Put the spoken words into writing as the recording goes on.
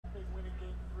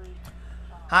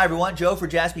Hi everyone, Joe for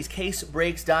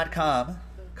JaspysCaseBreaks.com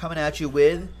coming at you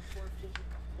with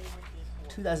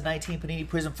 2019 Panini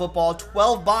PRIZM Football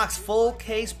 12-box full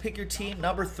case pick your team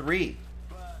number 3.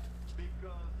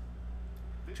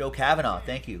 Joe Kavanaugh,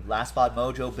 thank you. Last Spot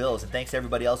Mojo Bills, and thanks to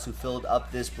everybody else who filled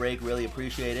up this break. Really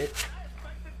appreciate it.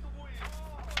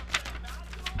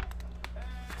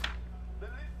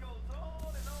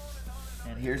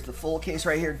 And here's the full case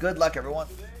right here. Good luck, everyone.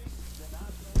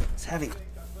 It's heavy.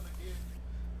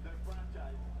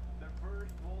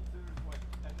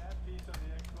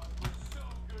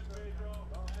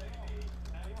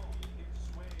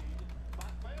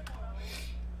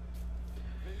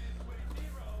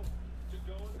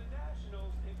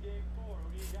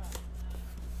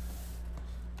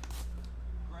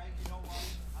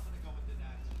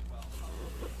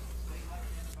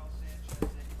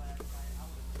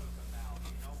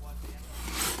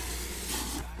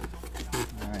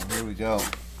 Here we go.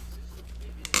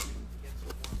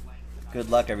 Good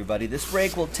luck, everybody. This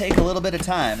break will take a little bit of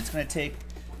time. It's going to take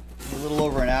a little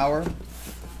over an hour.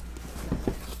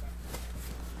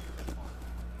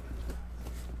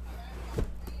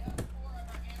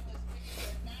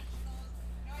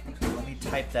 So let me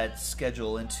type that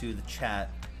schedule into the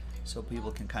chat so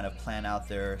people can kind of plan out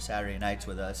their Saturday nights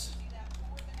with us.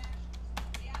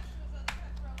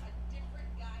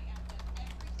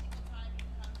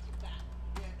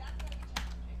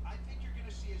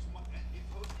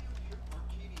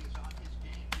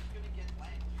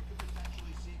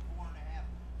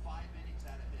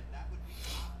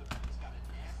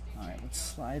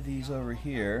 Slide these over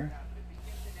here.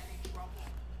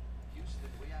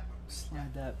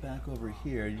 Slide that back over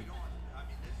here.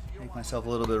 Make myself a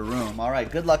little bit of room. All right,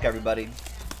 good luck, everybody.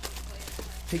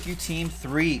 Pick your team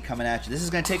 3 coming at you. This is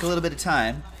going to take a little bit of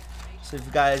time. So if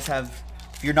you guys have,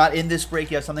 if you're not in this break,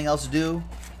 you have something else to do,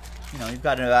 you know, you've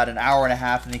got about an hour and a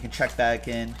half, and then you can check back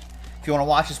in. If you want to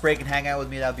watch this break and hang out with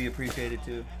me, that would be appreciated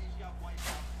too.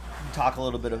 Talk a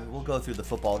little bit of, we'll go through the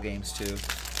football games too.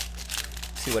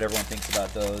 See what everyone thinks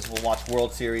about those. We'll watch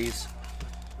World Series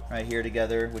right here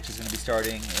together, which is going to be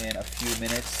starting in a few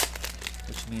minutes,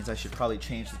 which means I should probably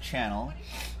change the channel.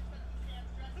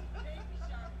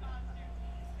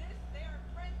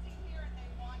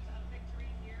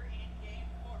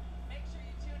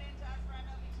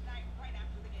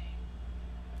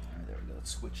 Alright, there we go. Let's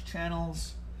switch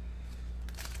channels.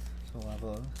 So we'll have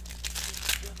a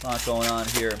lot going on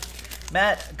here.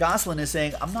 Matt Goslin is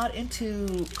saying, I'm not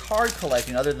into card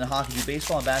collecting other than hockey. Do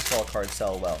baseball and basketball cards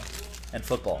sell well? And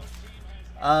football?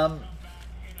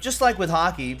 Just like with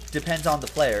hockey, depends on the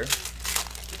player.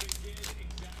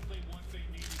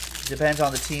 Depends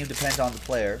on the team, depends on the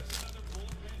player.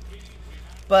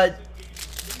 But,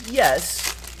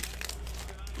 yes,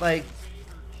 like,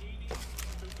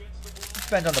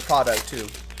 depends on the product too.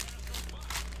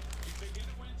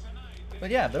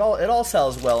 But yeah, it all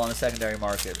sells well on the secondary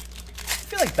market.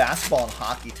 I feel like basketball and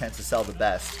hockey tends to sell the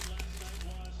best.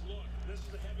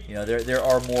 You know, there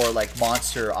are more like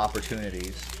monster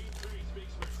opportunities,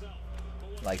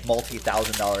 like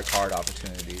multi-$1,000 card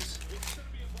opportunities,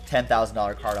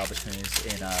 $10,000 card opportunities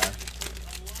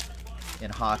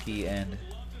in hockey and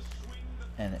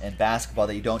basketball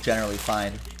that you don't generally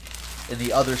find in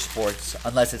the other sports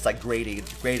unless it's like graded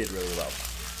really well.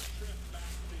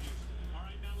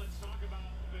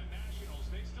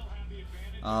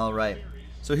 All right.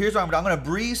 So here's what I'm going to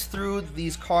breeze through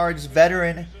these cards.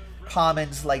 Veteran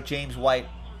commons like James White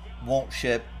won't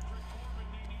ship,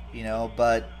 you know,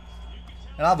 and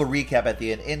I'll have a recap at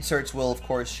the end. Inserts will, of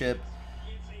course, ship.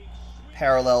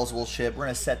 Parallels will ship. We're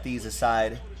going to set these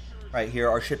aside right here.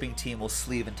 Our shipping team will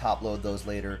sleeve and top load those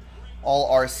later.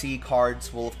 All RC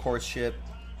cards will, of course, ship.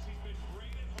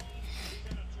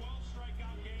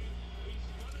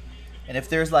 And if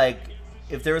there's like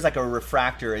a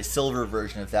refractor, a silver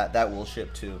version of that will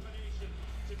ship too.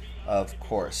 Of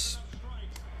course.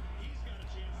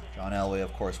 John Elway,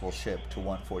 of course, will ship to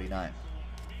 149.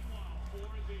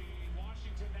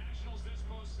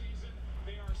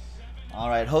 All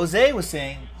right, Jose was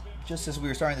saying, just as we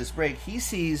were starting this break, he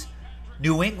sees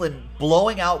New England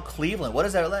blowing out Cleveland. What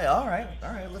does that like? All right,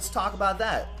 let's talk about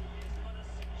that.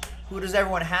 Who does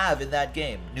everyone have in that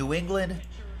game? New England?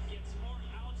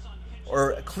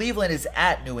 Or Cleveland is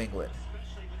at New England.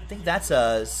 I think that's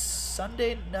a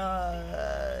Sunday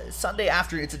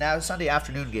after. It's a Sunday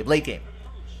afternoon game, late game.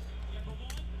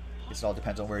 It all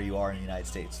depends on where you are in the United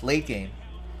States. Late game.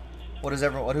 Who does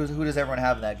everyone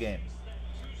have in that game?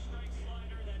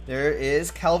 There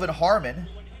is Kelvin Harmon,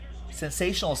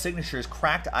 sensational signatures,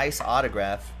 cracked ice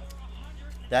autograph.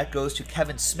 That goes to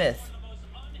Kevin Smith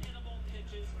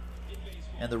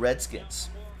and the Redskins.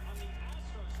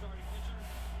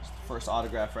 first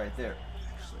autograph right there.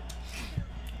 Actually,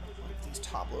 move these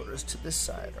top loaders to this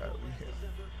side right over here.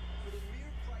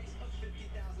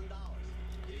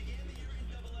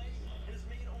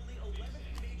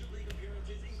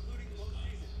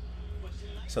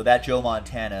 So that Joe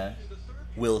Montana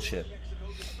will ship.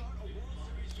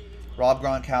 Rob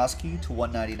Gronkowski to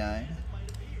 199.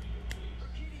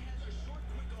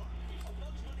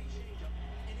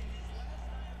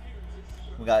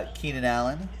 We got Keenan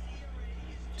Allen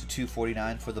to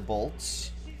 249 for the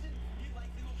Bolts.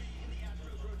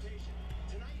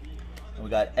 And we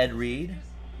got Ed Reed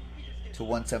to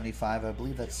 175. I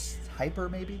believe that's hyper,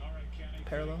 maybe?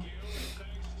 Parallel.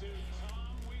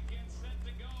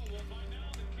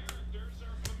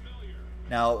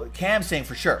 Now, Cam's saying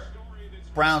for sure,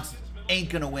 Browns ain't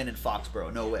going to win in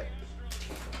Foxborough. No way.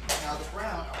 Now, the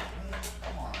Browns...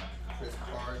 Come on, Chris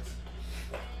Cards.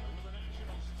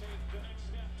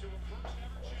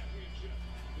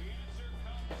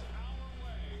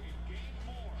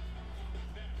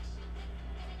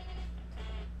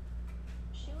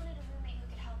 She wanted a roommate who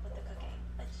could help with the cooking,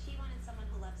 but she wanted someone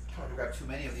who loves cats. Hard to grab too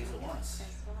many of these at once.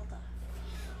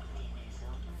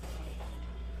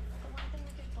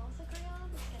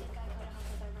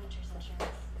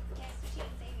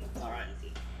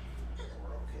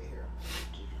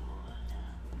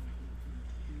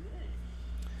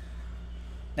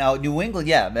 Now, New England,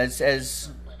 yeah, as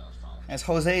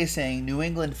Jose is saying, New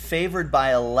England favored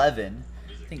by 11.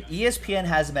 I think ESPN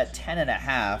has them at 10.5.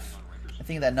 I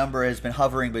think that number has been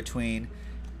hovering between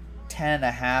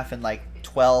 10.5 and like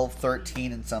 12,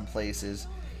 13 in some places.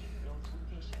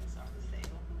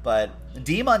 But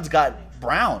Demon's got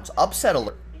Browns upset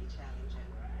alert.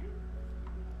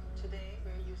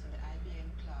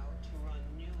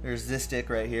 There's this stick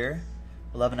right here,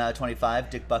 11 out of 25,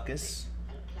 Dick Buckus.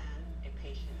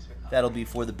 That'll be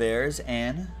for the Bears,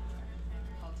 and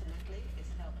ultimately is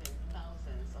helping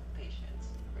thousands of patients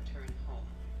return home.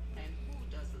 And who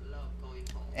doesn't love going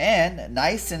home? And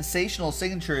nice sensational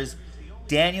signatures,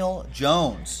 Daniel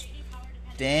Jones.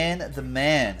 Dan the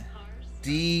Man.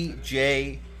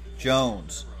 DJ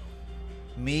Jones.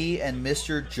 Me and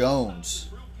Mr. Jones.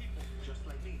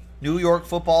 New York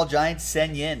Football Giants,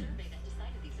 Sen Yin.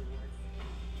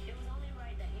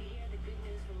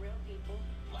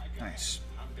 Nice.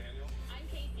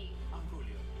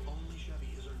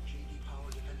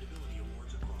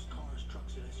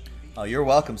 Oh, you're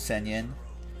welcome, Sen Yin.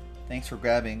 Thanks for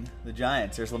grabbing the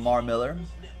Giants. There's Lamar Miller.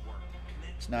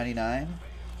 It's 99.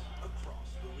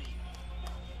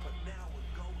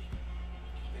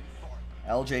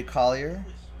 LJ Collier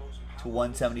to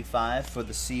 175 for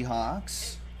the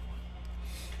Seahawks.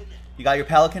 You got your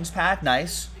Pelicans pack.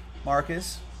 Nice,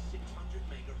 Marcus.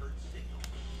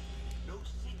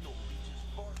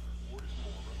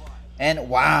 And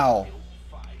wow.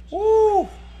 Woo!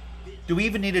 Do we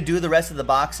even need to do the rest of the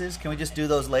boxes? Can we just do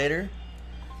those later?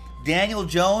 Daniel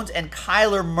Jones and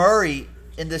Kyler Murray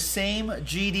in the same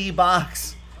GD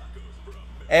box.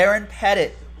 Aaron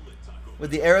Pettit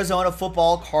with the Arizona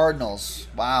Football Cardinals.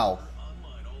 Wow.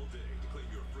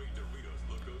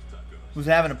 Who's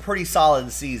having a pretty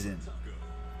solid season.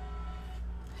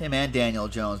 Him and Daniel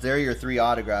Jones. There are your 3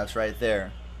 autographs right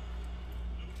there.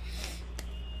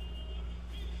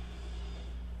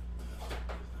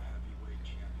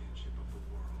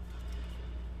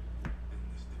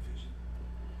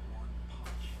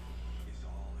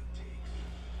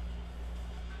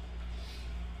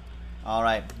 All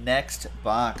right, next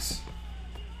box.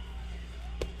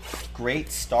 Great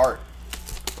start.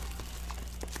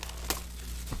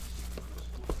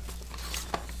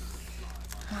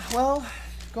 Well,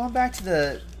 going back to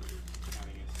the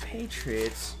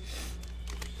Patriots,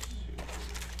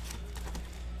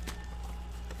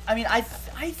 I mean, I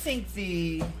think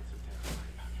the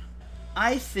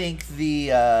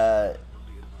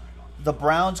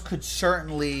Browns could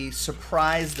certainly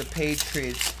surprise the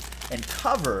Patriots and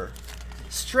cover.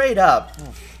 Straight up,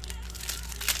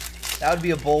 that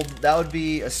would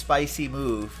be a spicy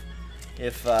move.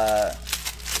 If it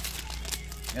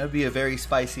would be a very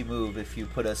spicy move if you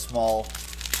put a small,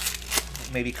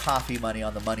 maybe coffee money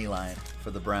on the money line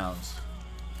for the Browns.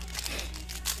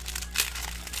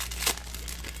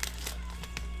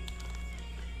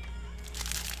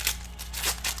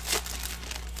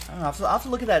 I don't know. I'll have to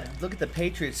look at that. Look at the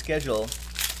Patriots schedule.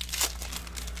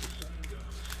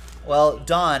 Well,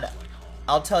 Don,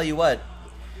 I'll tell you what.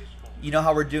 You know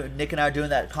how we're doing? Nick and I are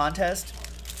doing that contest.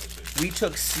 We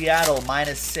took Seattle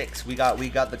 -6. We got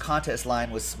the contest line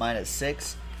was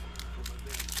 -6.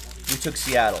 We took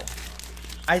Seattle.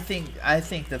 I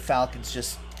think the Falcons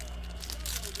just.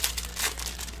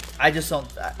 I just don't.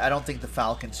 I don't think the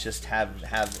Falcons just have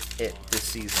it this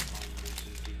season.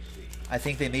 I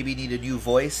think they maybe need a new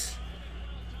voice.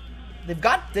 They've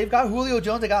got Julio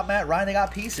Jones, they got Matt Ryan, they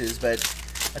got pieces, but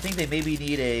I think they maybe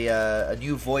need a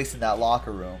new voice in that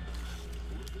locker room.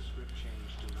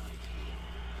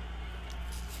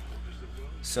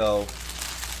 So,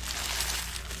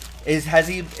 is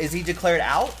he declared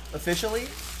out officially,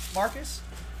 Marcus?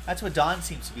 That's what Don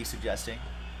seems to be suggesting.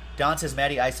 Don says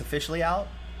Matty Ice officially out.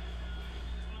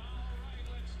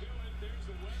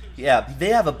 Yeah, they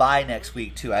have a bye next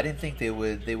week too. I didn't think they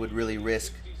would really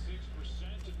risk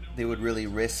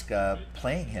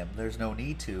playing him. There's no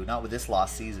need to, not with this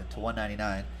lost season to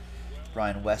 199.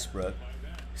 Brian Westbrook.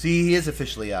 See, he is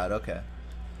officially out. Okay.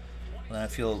 Well, then I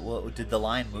feel. Well, did the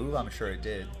line move? I'm sure it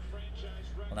did.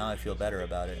 Well, now I feel better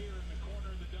about it.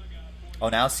 Oh,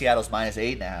 now Seattle's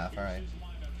 -8.5. All right.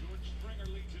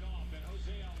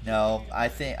 No, I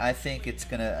think it's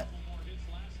gonna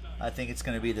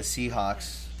be the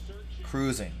Seahawks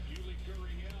cruising.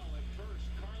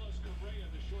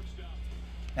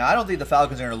 Now I don't think the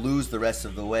Falcons are gonna lose the rest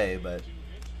of the way, but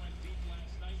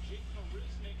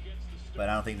I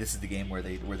don't think this is the game where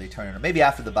they turn it. Maybe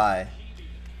after the bye,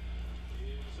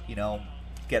 you know,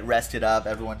 get rested up,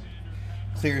 everyone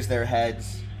clears their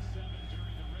heads.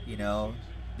 You know,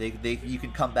 you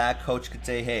can come back. Coach could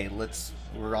say, "Hey,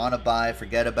 we're on a bye.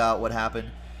 Forget about what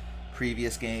happened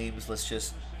previous games. Let's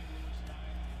just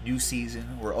new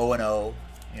season. We're 0-0.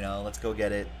 You know, let's go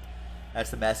get it." That's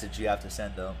the message you have to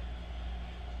send, though.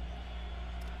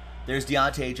 There's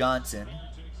Deontay Johnson.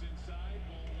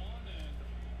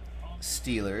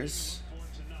 Steelers.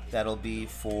 That'll be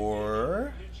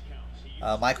for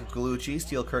Michael Gallucci,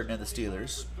 Steel Curtain, and the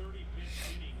Steelers.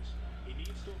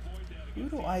 Who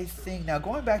do I think... Now,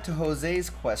 going back to Jose's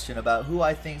question about who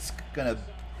I think's going to...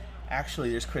 Actually,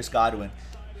 there's Chris Godwin.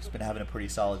 He's been having a pretty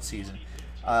solid season.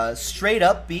 Straight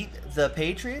up beat the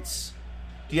Patriots?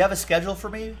 Do you have a schedule for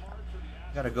me?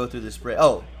 I got to go through this break.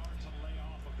 Oh.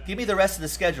 Give me the rest of the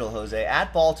schedule, Jose.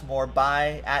 At Baltimore,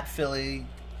 bye. At Philly,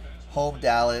 home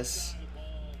Dallas.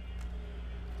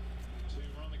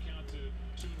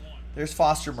 There's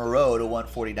Foster Moreau to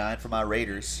 149 for my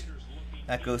Raiders.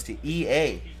 That goes to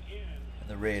EA and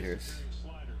the Raiders.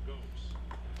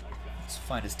 Let's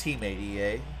find his teammate,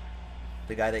 EA.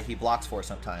 The guy that he blocks for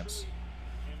sometimes.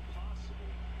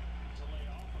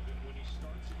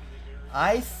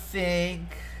 I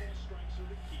think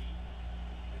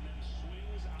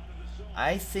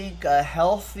a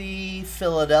healthy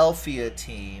Philadelphia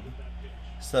team.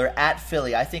 So they're at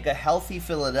Philly. I think a healthy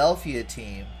Philadelphia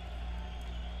team,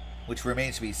 which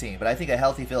remains to be seen, but I think a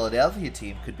healthy Philadelphia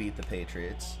team could beat the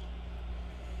Patriots.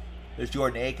 There's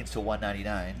Jordan Akins to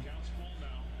 199.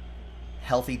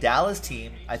 Healthy Dallas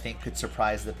team, I think, could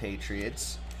surprise the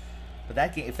Patriots. But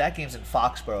that game, if that game's in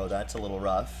Foxborough, that's a little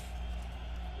rough.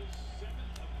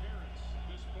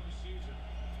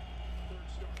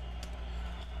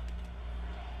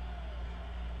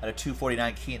 At a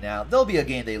 249 key now. There'll be a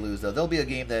game they lose, though. There'll be a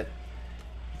game that...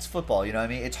 It's football, you know what I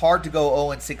mean? It's hard to go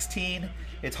 0-16.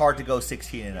 It's hard to go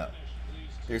 16-0.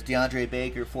 There's DeAndre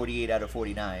Baker, 48 out of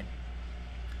 49.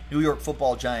 New York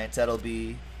Football Giants, that'll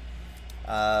be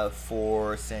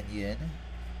for Sen Yin.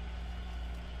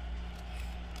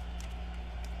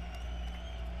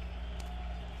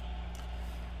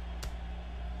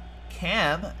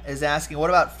 Cam is asking, what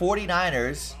about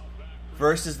 49ers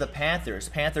versus the Panthers?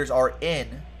 Panthers are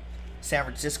in San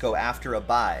Francisco after a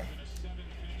bye.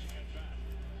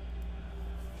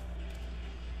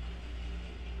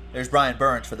 There's Brian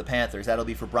Burns for the Panthers. That'll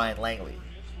be for Brian Langley.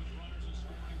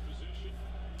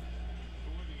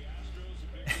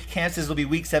 Kansas will be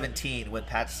week 17 when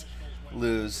Pats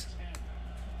lose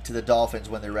to the Dolphins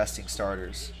when they're resting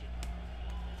starters.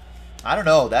 I don't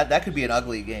know. That could be an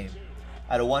ugly game.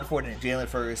 At a 140, Jalen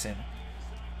Ferguson.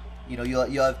 You know,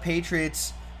 you'll have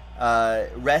Patriots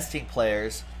resting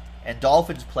players, and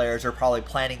Dolphins players are probably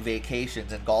planning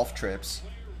vacations and golf trips.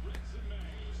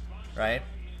 Right?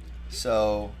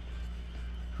 So,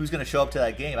 who's going to show up to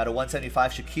that game? At a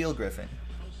 175, Shaquille Griffin.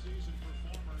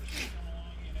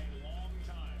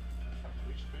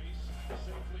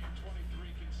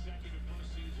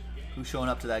 Who's showing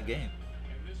up to that game?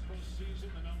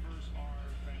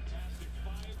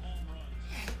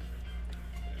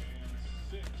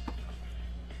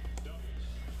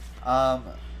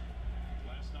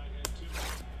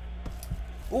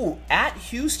 Ooh, at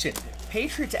Houston.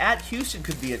 Patriots at Houston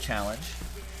could be a challenge.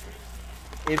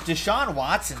 If Deshaun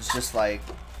Watson's just like,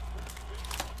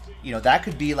 you know, that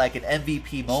could be like an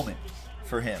MVP moment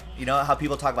for him. You know how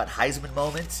people talk about Heisman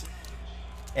moments?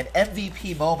 An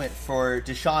MVP moment for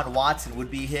Deshaun Watson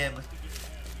would be him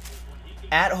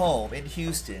at home in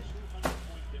Houston,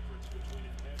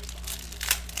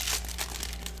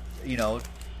 you know,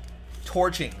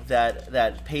 torching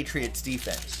that Patriots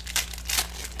defense.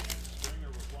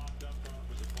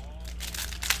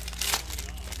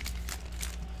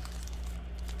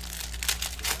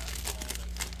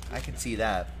 I can see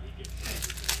that.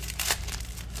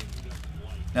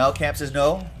 No, Camp says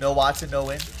no. No Watson, no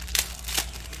win.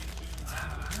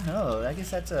 I don't know. I guess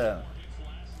that's a...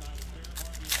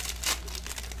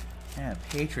 Man,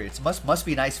 Patriots. Must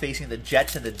be nice facing the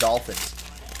Jets and the Dolphins.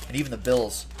 And even the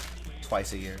Bills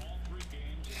twice a year.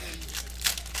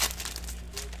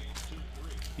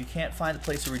 You can't find a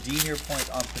place to redeem your points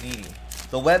on Panini.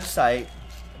 The website,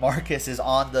 Marcus, is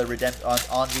on the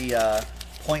on the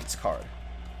points card.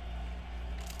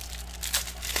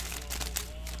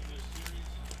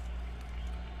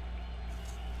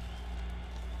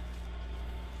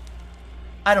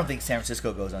 I don't think San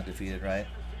Francisco goes undefeated, right?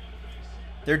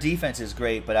 Their defense is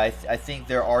great, but I think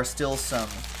there are still some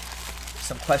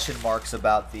question marks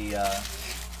about the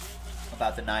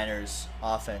Niners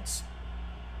offense.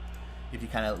 If you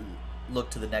kind of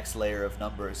look to the next layer of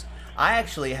numbers, I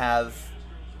actually have,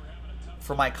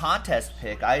 for my contest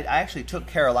pick, I actually took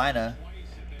Carolina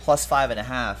plus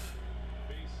 5.5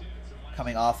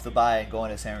 coming off the bye and going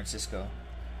to San Francisco.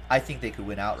 I think they could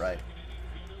win outright.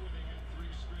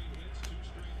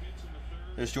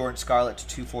 There's Jordan Scarlett to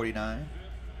 249.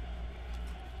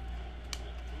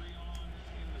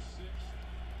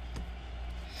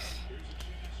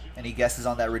 Any guesses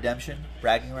on that redemption?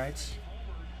 Bragging rights?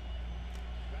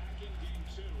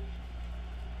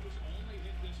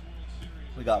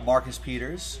 We got Marcus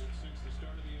Peters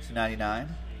to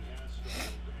 99.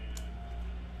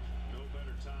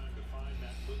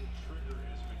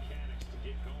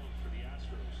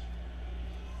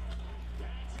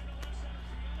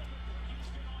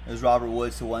 There's Robert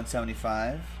Woods to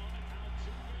 175.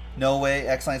 No way.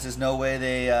 X-Line says no way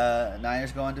they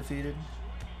Niners go undefeated.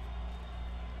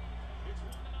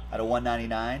 Out of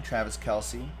 199, Travis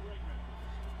Kelce.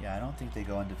 Yeah, I don't think they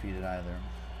go undefeated either.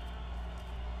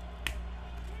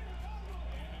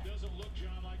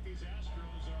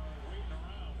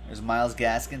 There's Myles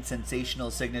Gaskin,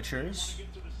 sensational signatures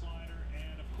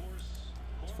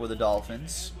for the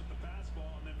Dolphins.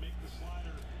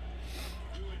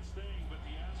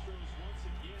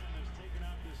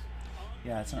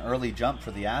 Yeah, it's an early jump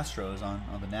for the Astros on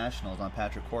the Nationals on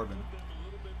Patrick Corbin.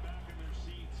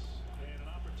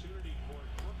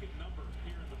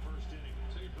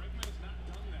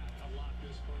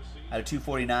 Out of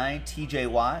 249, TJ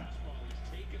Watt.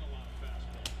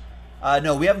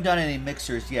 No, we haven't done any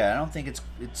mixers yet. I don't think it's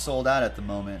sold out at the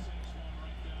moment.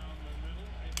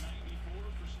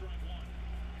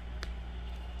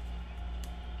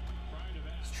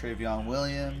 It's Travion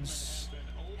Williams.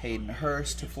 Hayden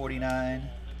Hurst to 49.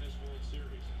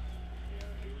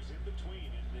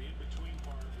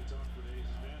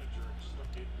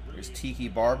 There's Tiki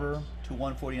Barber to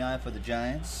 149 for the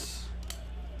Giants.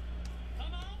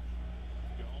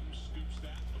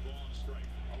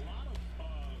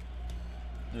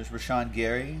 There's Rashawn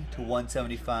Gary to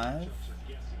 175.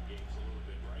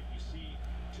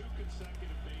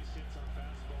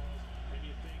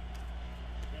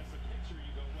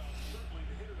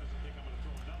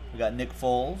 We got Nick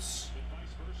Foles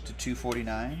to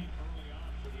 249.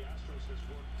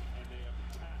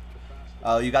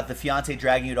 Oh, you got the fiance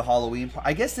dragging you to Halloween.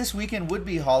 I guess this weekend would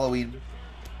be Halloween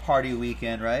party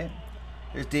weekend, right?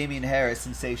 There's Damian Harris,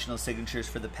 sensational signatures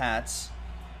for the Pats.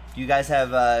 Do you guys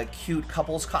have cute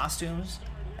couples costumes,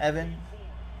 Evan?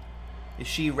 Is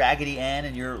she Raggedy Ann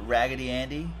and you're Raggedy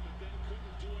Andy?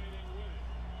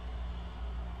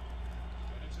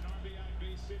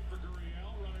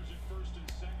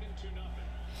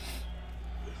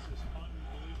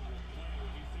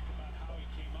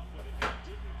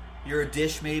 You're a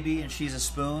dish maybe and she's a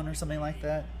spoon or something like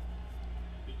that?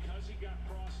 Because he got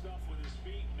crossed up with his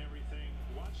feet and everything,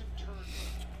 watch him turn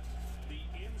the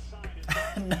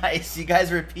inside. Nice. You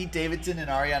guys were Pete Davidson and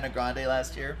Ariana Grande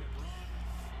last year.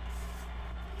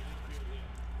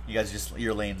 You guys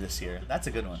you're lame this year. That's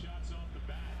a good one.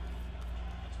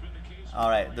 All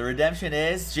right, the redemption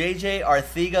is JJ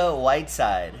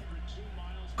Arcega-Whiteside.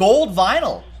 Gold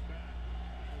vinyl.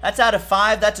 That's out of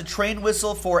 5. That's a train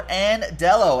whistle for Ann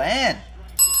Dello. Ann,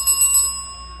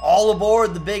 all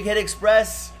aboard the Big Hit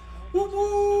Express. Woo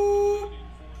woo.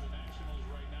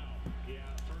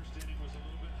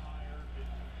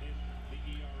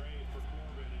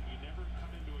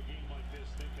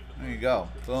 There you go.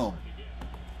 Boom.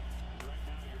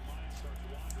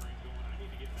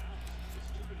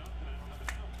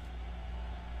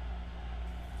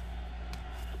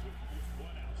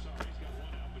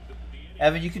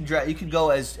 Evan, you can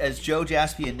go as Joe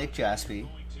Jaspy and Nick Jaspy,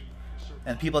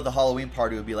 and people at the Halloween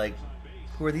party would be like,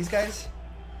 "Who are these guys?"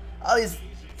 Oh, it's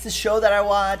a show that I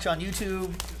watch on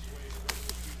YouTube.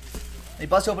 They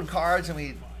bust open cards and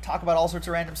we talk about all sorts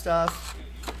of random stuff,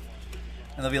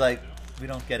 and they'll be like, "We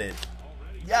don't get it."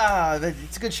 Yeah,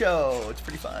 it's a good show. It's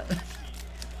pretty fun.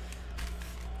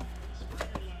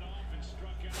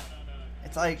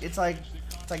 It's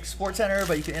like Sports Center,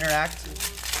 but you can interact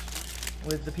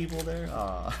with the people there.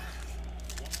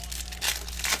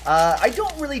 I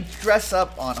don't really dress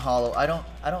up on I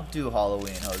don't do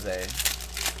Halloween, Jose.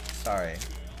 Sorry.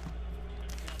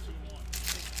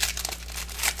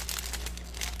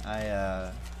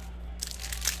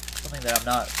 Something that I'm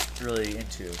not really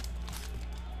into.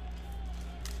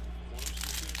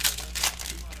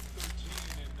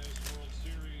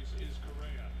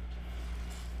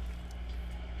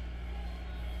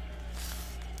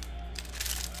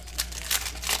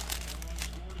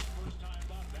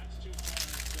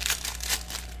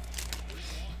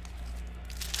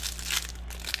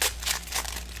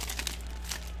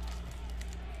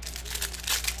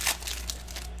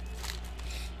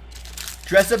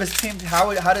 Dress up as Tim.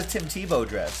 How does Tim Tebow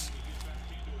dress?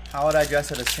 How would I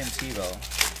dress up as Tim Tebow?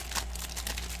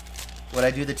 Would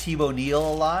I do the Tebow kneel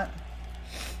a lot?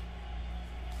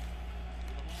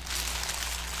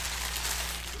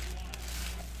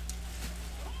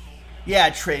 Yeah,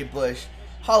 Trey Bush.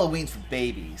 Halloween's for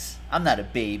babies. I'm not a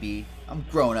baby. I'm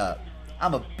grown up.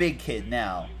 I'm a big kid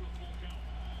now.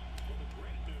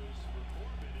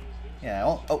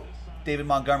 Yeah. Oh, David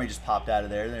Montgomery just popped out of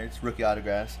there. There's rookie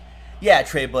autographs. Yeah,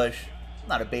 Trey Bush. I'm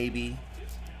not a baby.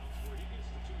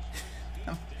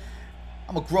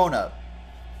 I'm a grown-up.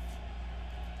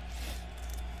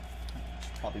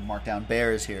 Probably mark down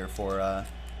Bears here for...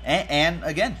 and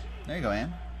again. There you go,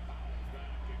 Ann.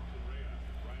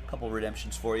 A couple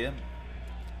redemptions for you.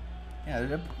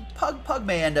 Yeah, Pug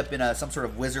may end up in some sort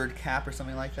of wizard cap or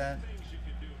something like that.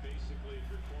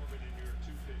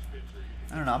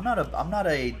 I don't know. I'm not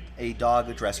a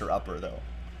dog dresser upper, though.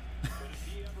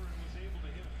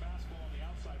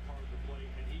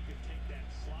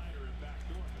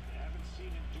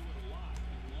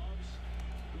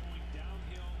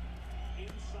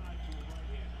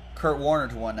 Kurt Warner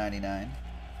to 199.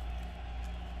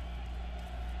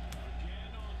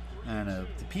 I don't know.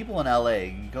 The people in LA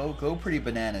go pretty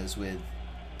bananas with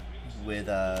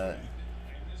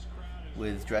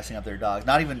dressing up their dogs.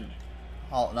 Not even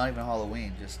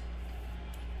Halloween. Just,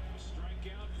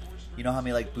 you know how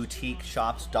many like boutique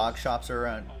shops, dog shops are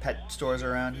around, pet stores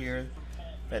are around here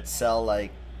that sell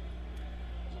like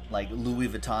Louis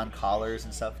Vuitton collars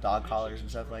and stuff, dog collars and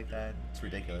stuff like that. It's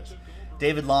ridiculous.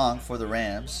 David Long for the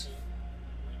Rams.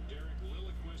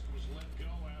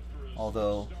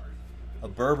 Although a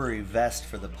Burberry vest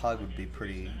for the Pug would be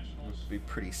pretty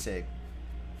sick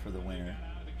for the winner.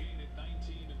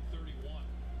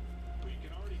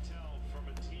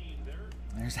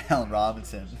 There's Allen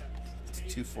Robinson. It's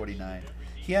 249.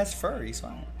 He has fur. He's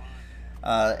fine.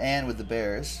 And with the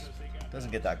Bears,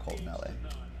 doesn't get that cold in LA.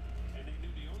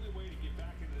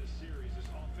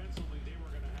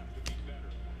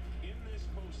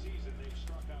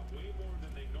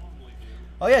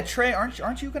 Oh yeah, Trey, aren't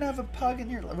you gonna have a Pug in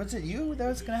your? Was it you that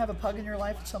was gonna have a Pug in your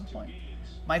life at some point?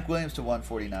 Mike Williams to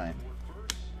 149.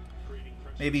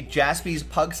 Maybe Jaspy's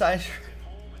Pug size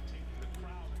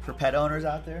for pet owners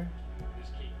out there.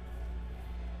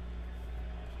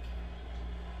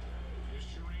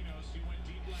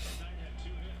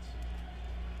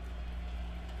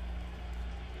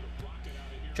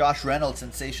 Josh Reynolds,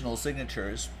 sensational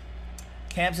signatures.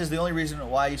 Cam says the only reason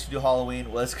why I used to do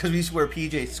Halloween was because we used to wear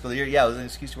PJs to school. Yeah, it was an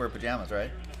excuse to wear pajamas, right?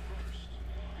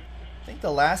 I think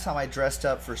the last time I dressed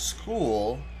up for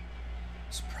school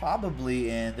was probably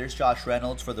in... There's Josh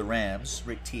Reynolds for the Rams.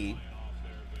 Rick T.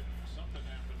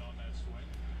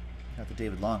 Got the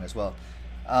David Long as well.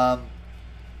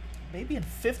 Maybe in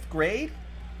 5th grade?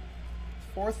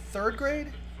 3rd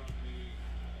grade?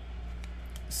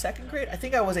 2nd grade? I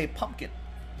think I was a pumpkin.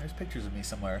 There's pictures of me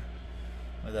somewhere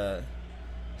with a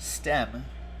stem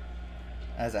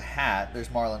as a hat. There's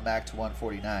Marlon Mack to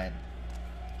 149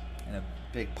 in a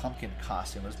big pumpkin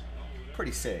costume. It was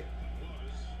pretty sick.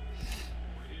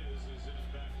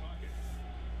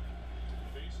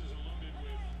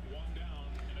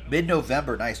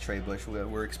 Mid-November, nice Trey Bush.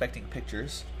 We're expecting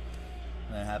pictures.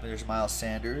 And that happened. There's Miles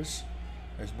Sanders.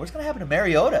 What's going to happen to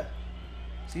Mariota?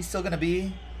 Is he still going to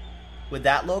be with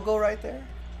that logo right there?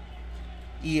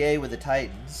 EA with the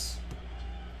Titans.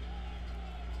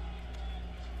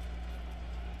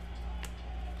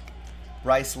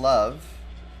 Bryce Love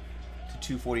to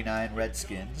 249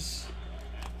 Redskins.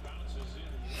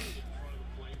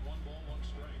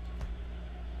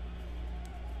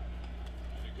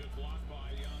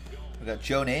 We got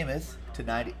Joe Namath to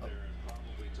 90. Oh.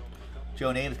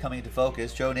 Joe Namath coming into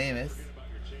focus. Joe Namath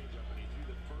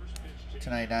to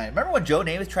 99. Remember when Joe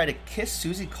Namath tried to kiss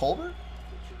Susie Colbert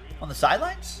on the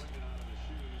sidelines?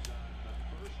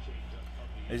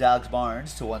 There's Alex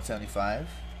Barnes to 175.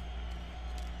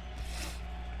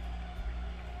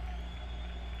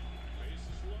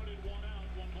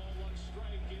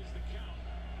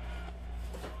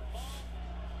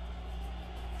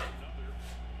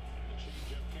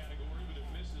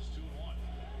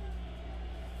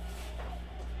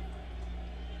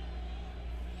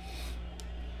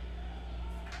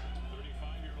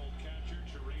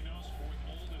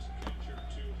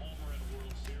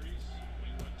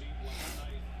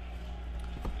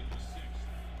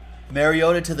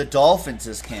 Mariota to the Dolphins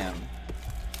is Cam.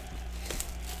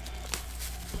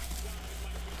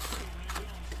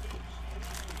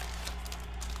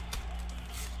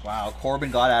 Wow,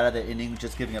 Corbin got out of the inning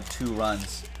just giving up 2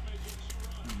 runs.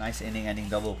 Nice inning-ending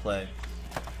double play.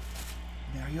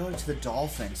 Mariota to the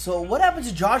Dolphins. So what happened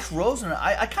to Josh Rosen?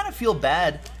 I kind of feel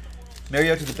bad.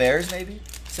 Mariota to the Bears, maybe,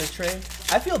 says Trey.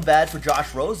 I feel bad for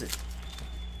Josh Rosen.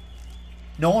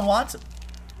 No one wants him.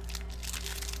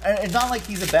 And it's not like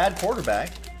he's a bad quarterback.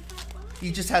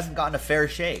 He just hasn't gotten a fair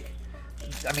shake.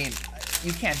 I mean,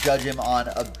 you can't judge him on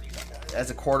as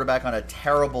a quarterback on a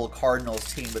terrible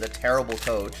Cardinals team with a terrible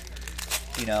coach.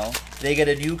 You know, they get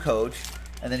a new coach,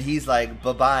 and then he's like,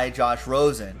 bye-bye, Josh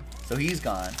Rosen. So he's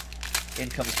gone. In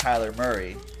comes Kyler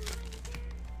Murray.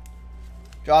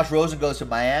 Josh Rosen goes to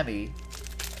Miami,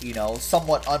 you know,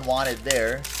 somewhat unwanted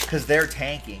there because they're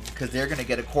tanking, because they're going to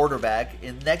get a quarterback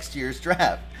in next year's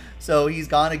draft. So he's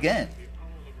gone again,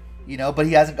 you know, but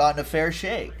he hasn't gotten a fair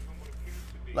shake.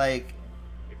 Like,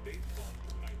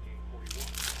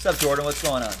 what's up, Jordan? What's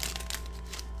going on?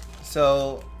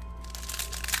 So,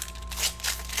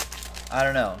 I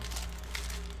don't know.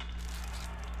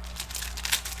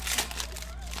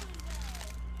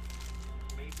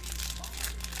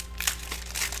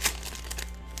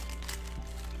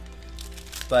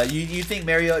 But you think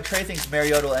Mariota, Trey thinks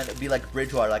Mariota will end up be like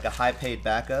Bridgewater, like a high-paid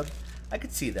backup? I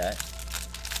could see that,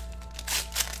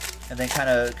 and then kind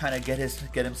of get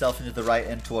himself into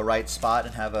a right spot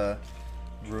and have a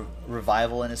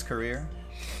revival in his career.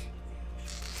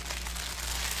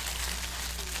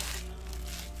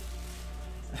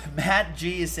 Matt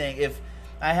G is saying, if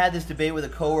I had this debate with a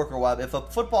coworker, if a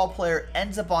football player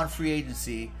ends up on free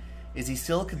agency, is he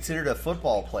still considered a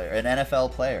football player, an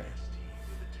NFL player?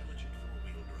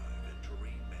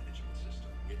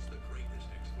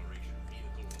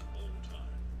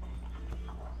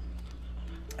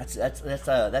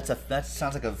 That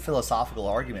sounds like a philosophical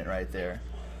argument right there.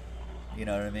 You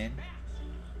know what I mean?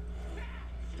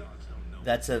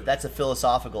 That's a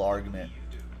philosophical argument.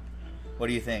 What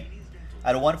do you think?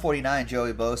 Out of 149,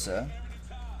 Joey Bosa.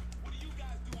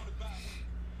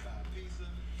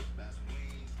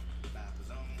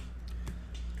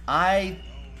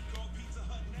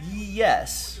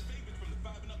 Yes.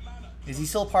 Is he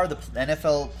still part of the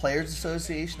NFL Players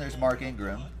Association? There's Mark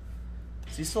Ingram.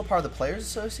 Is he still part of the Players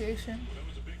Association?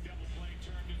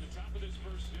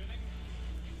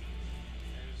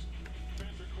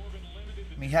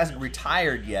 I mean, he hasn't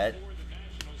retired yet,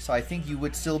 so I think you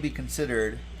would still be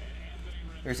considered.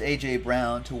 There's A.J.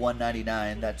 Brown to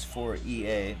 199. That's for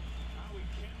EA.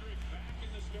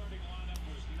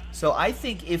 So I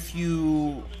think if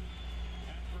you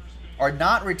are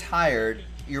not retired,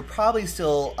 you're probably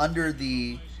still under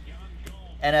the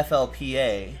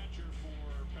NFLPA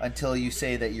until you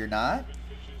say that you're not.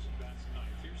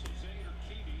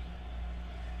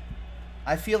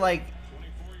 I feel like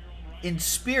in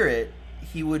spirit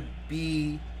he would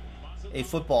be a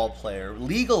football player.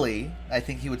 Legally, I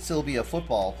think he would still be a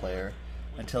football player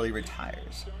until he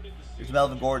retires. There's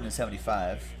Melvin Gordon at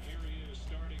 75.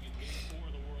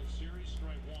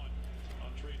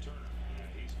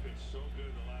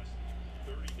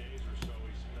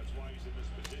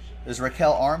 There's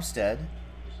Raquel Armstead,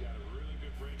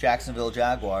 Jacksonville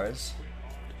Jaguars.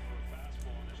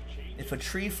 If a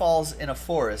tree falls in a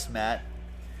forest, Matt,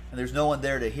 and there's no one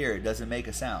there to hear it, does it make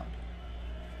a sound?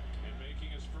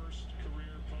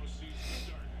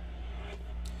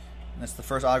 And that's the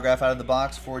first autograph out of the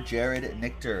box for Jared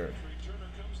Nichter.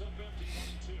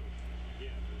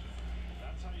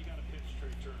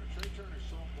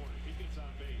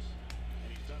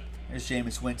 There's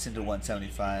Jameis Winston to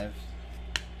 175.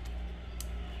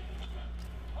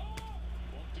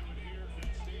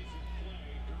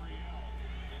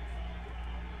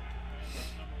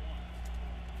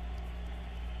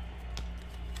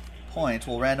 Points,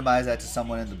 we'll randomize that to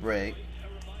someone in the break.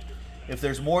 If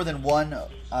there's more than one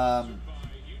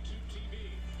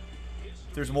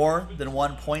If there's more than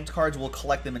 1 point cards, we'll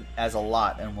collect them as a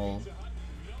lot, and we'll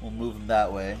move them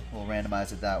that way. We'll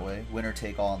randomize it that way. Winner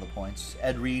take all on the points.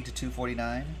 Ed Reed to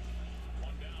 249.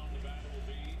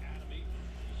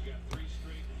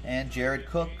 And Jared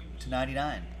Cook to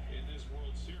 99.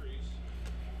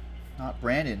 Not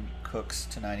Brandon Cooks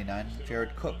to 99.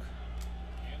 Jared Cook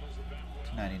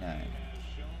to 99.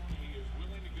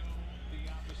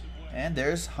 And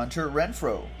there's Hunter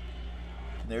Renfroe.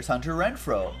 There's Hunter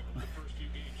Renfroe.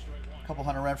 A couple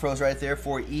Hunter Renfroes right there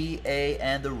for EA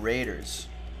and the Raiders.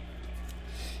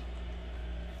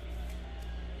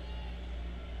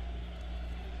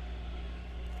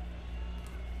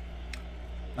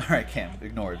 All right, Cam,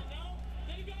 ignored.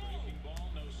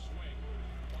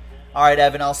 All right,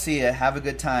 Evan, I'll see you. Have a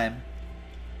good time.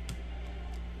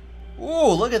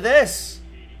 Ooh, look at this.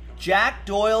 Jack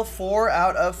Doyle, 4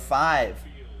 out of 5.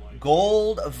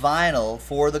 Gold vinyl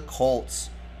for the Colts.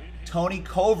 Tony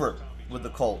Covert with the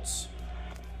Colts.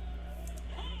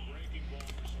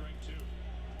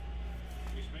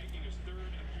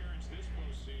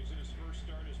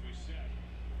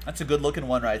 That's a good looking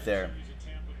one right there.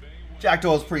 Jack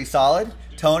Doyle's pretty solid.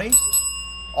 Tony,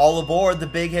 all aboard the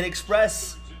Big Hit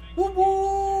Express. Woo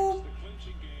woo!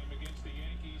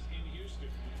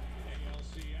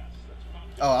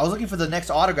 Oh, I was looking for the next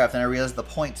autograph, then I realized the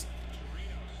points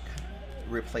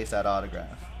replace that autograph.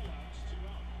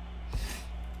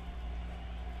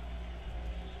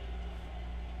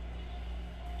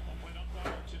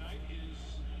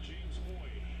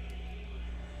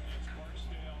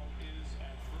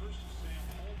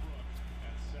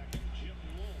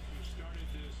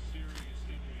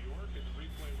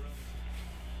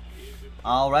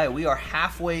 All right, we are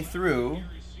halfway through.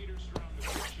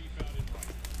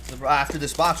 After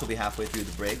this box, we'll be halfway through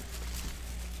the break.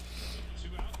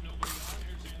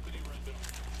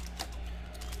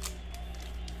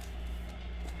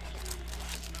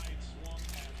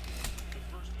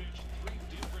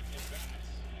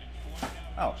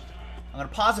 Oh, I'm going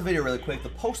to pause the video really quick. The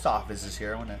post office is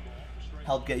here. I want to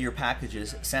help get your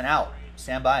packages sent out.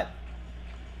 Stand by.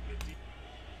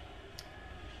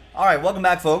 All right, welcome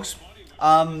back, folks.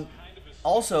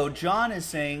 Also, John is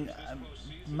saying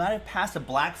might have passed a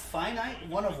black finite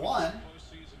 1 of 1.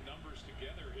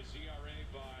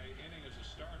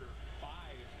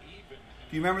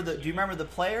 Do you remember the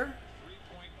player?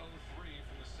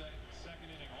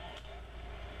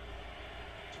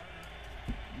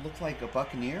 Looked like a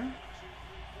Buccaneer.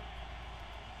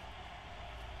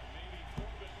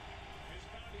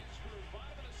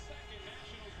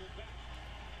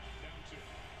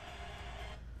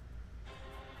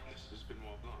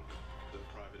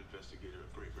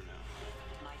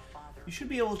 You should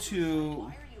be able to.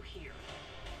 Why are you here?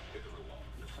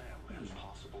 The family has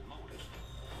possible motive.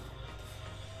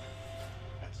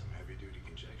 That's some heavy-duty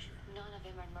conjecture. None of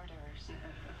them are murderers.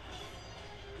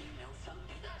 You know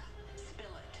something?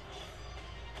 Spill it.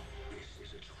 This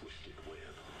is a twisted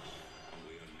web.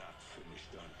 We are not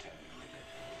finished untangling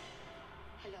it.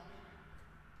 Hello.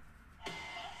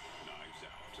 Knives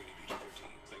Out, PG-13,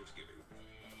 Thanksgiving.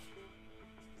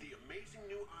 The amazing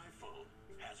new iPhone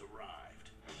has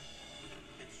arrived.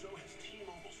 And so has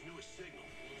T-Mobile's newest signal.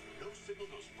 No signal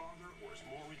goes farther or is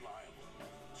more reliable.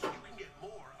 So you can get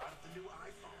more out of the new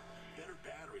iPhone. Better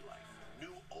battery life, new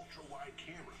ultra-wide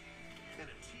camera. And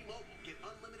at T-Mobile, get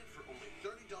unlimited for only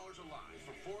 $30 a line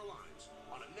for 4 lines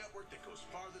on a network that goes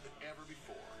farther than ever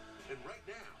before. And right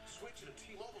now, switch to the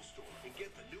T-Mobile store and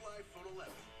get the new iPhone 11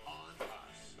 on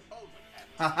us. Only at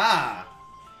Haha!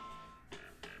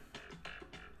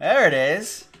 There it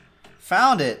is.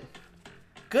 Found it.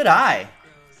 Good eye.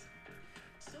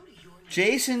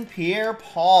 Jason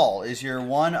Pierre-Paul is your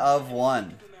 1 of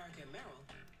 1.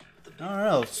 I don't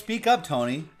know. Speak up,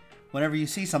 Tony, whenever you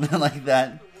see something like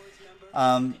that.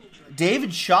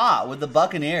 David Shaw with the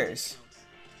Buccaneers.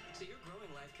 So your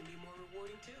growing life can be more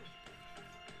rewarding too.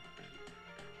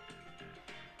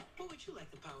 What would you like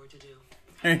the power to do?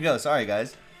 There you go. Sorry,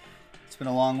 guys. It's been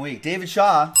a long week. David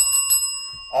Shaw,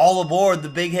 all aboard the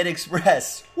Big Hit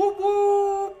Express. Whoop,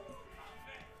 whoop.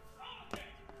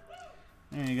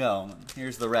 There you go.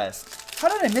 Here's the rest. How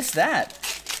did I miss that?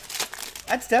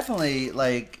 That's definitely,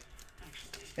 like,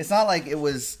 it's not like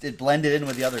it blended in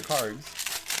with the other cards.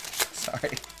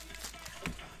 Sorry.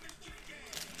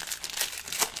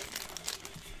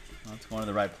 Well, it's going to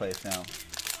the right place now.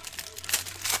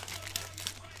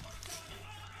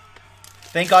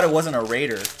 Thank God it wasn't a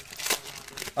Raider.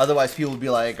 Otherwise, people would be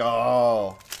like,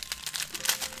 oh.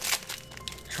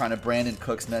 Trying to Brandon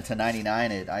Cooks to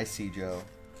 99 it. I see, Joe.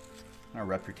 Our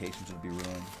reputations would be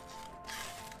ruined.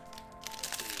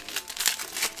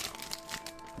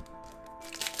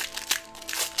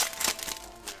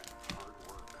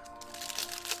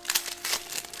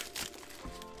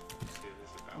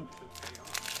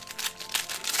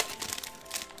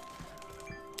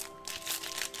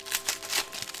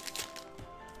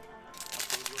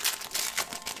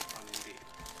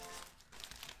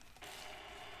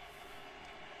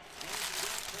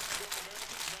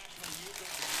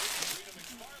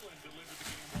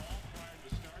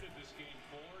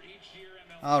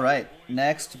 All right,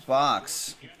 next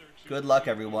box. Good luck,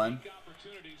 everyone.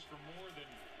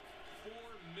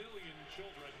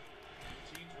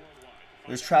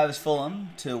 There's Travis Fulham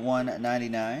to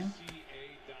 199.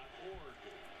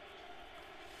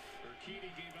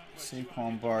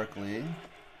 Saquon Barkley.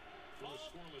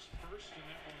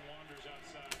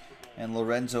 And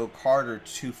Lorenzo Carter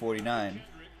to 249.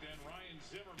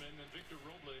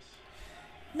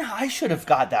 No, I should have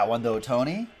got that one though,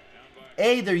 Tony.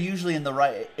 They're usually in the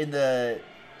right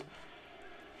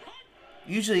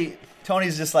usually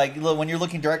Tony's just like, look, when you're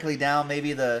looking directly down,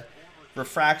 maybe the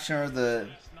refraction or the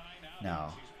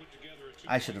no.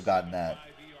 I should have gotten that.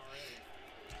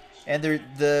 And they're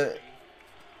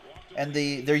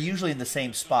usually in the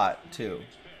same spot too.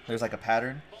 There's like a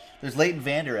pattern. There's Leighton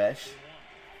Vander Esch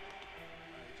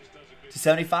to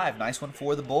 75. Nice one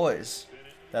for the boys.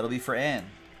 That'll be for Ann.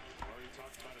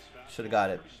 Should have got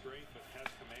it.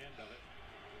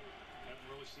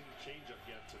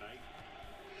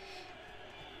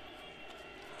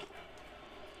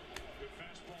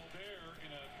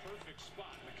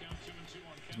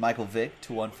 Michael Vick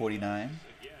to 149.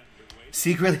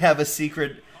 Secretly have a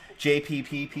secret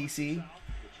JPP PC.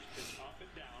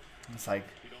 It's like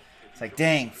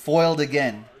dang, foiled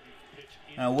again.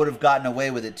 And I would have gotten away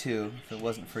with it too if it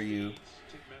wasn't for you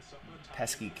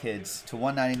pesky kids. To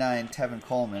 199, Tevin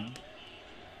Coleman.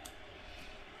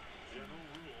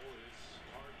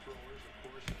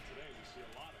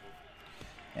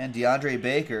 And DeAndre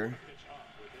Baker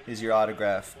is your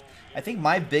autograph. I think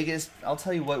my biggest, I'll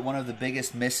tell you what, one of the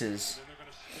biggest misses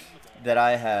that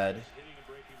I had,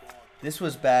 this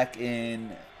was back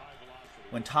in,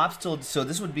 when Topps still, so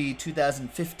this would be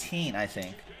 2015, I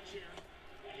think,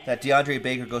 that DeAndre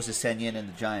Baker goes to Senyin and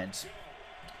the Giants.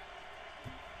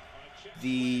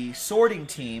 The sorting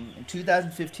team, in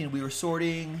 2015, we were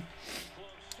sorting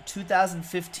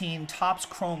 2015 Topps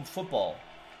Chrome Football.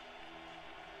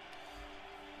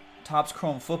 Topps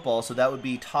Chrome Football, so that would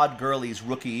be Todd Gurley's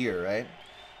rookie year, right?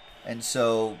 And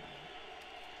so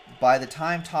by the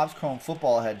time Topps Chrome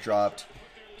Football had dropped,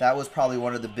 that was probably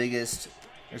one of the biggest,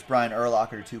 there's Brian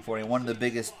Urlacher to 240, one of the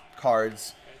biggest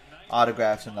cards,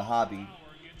 autographs in the hobby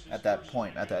at that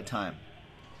point, at that time.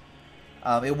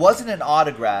 It wasn't an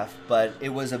autograph, but it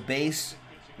was a base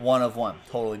 1 of 1.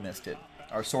 Totally missed it.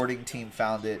 Our sorting team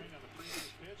found it,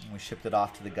 and we shipped it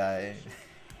off to the guy.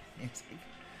 It's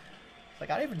like,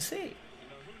 I didn't even see.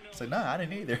 It's like, no, I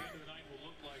didn't either.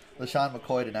 LaShawn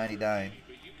McCoy to 99.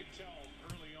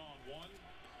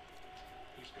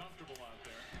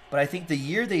 But I think the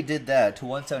year they did that, to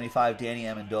 175, Danny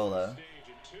Amendola,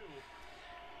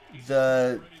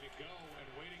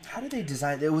 how did they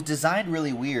design it? It was designed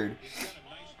really weird.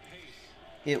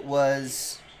 It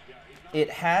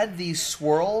had these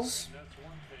swirls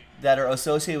that are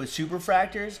associated with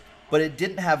superfractors, but it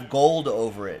didn't have gold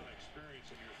over it.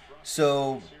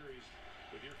 So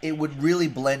it would really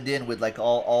blend in with like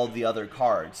all the other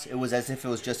cards. It was as if it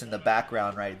was just in the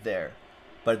background right there,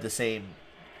 but the same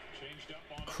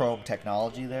chrome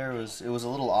technology there. It was a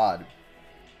little odd. It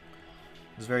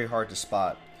was very hard to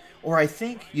spot. Or I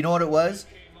think, you know what it was?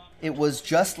 It was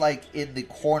just like in the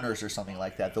corners or something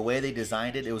like that. The way they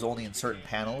designed it, it was only in certain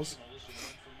panels.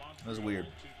 It was weird.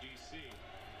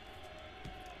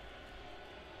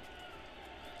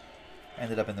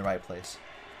 Ended up in the right place.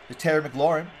 The Terry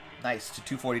McLaurin, nice, to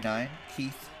 249.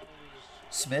 Keith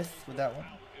Smith with that one.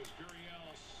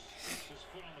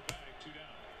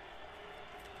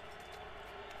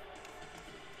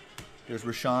 There's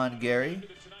Rashawn Gary,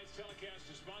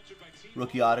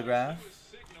 rookie autograph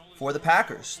for the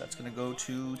Packers. That's going to go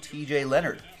to TJ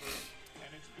Leonard.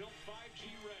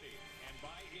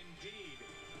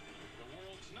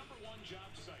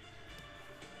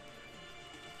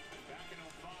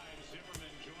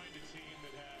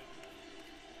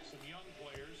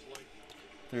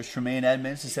 There's Tremaine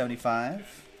Edmonds to 75.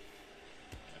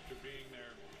 After being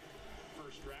their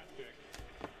first draft pick.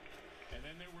 And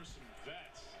then there were some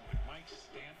vets. Like Mike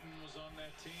Stanton was on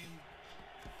that team.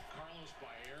 Carlos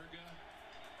Baerga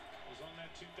was on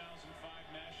that 2005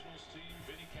 Nationals team.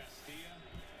 Vinny Castilla.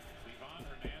 Livan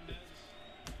Hernandez.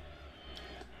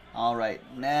 All right,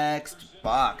 next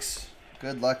box.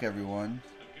 Good luck, everyone. A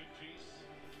good piece.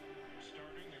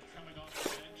 Starting and coming off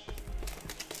the bench.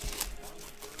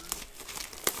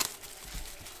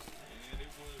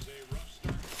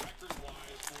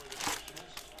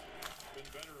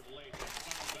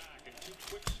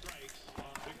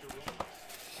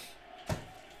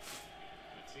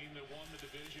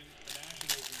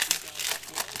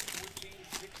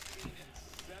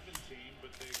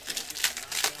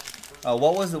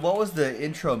 What was the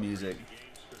intro music?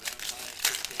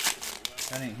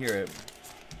 I didn't hear it.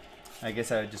 I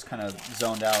guess I just kind of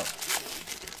zoned out.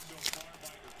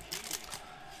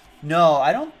 No,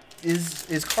 I don't.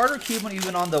 Is Carter Keevan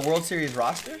even on the World Series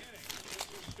roster?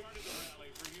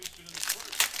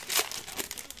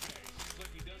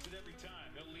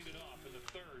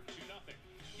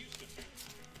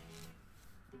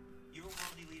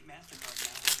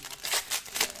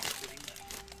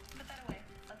 Put that away.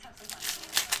 Let's have some fun.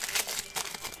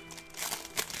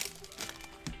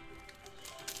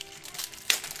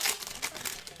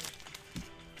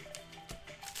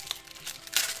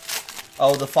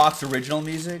 Oh, the Fox original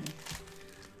music?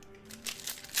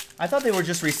 I thought they were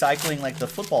just recycling like the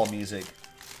football music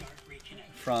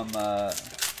from,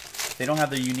 they don't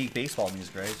have the unique baseball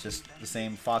music, right? It's just the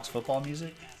same Fox football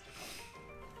music.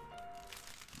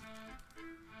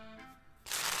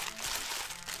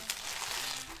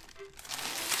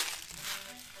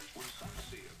 Where some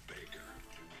see a baker,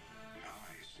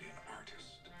 I see an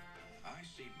artist. I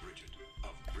see Bridget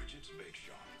of Bridget's Bake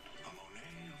Shop, a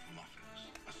Monet of muffins,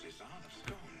 a Cézanne of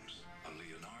scones, a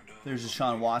Leonardo. There's a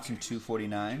Sean Watson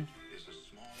 249. Is a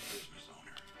small business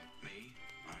owner. Me,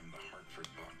 I'm the Hartford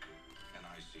Buck, and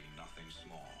I see nothing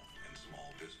small in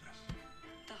small business.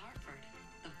 The Hartford.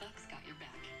 The Bucks got your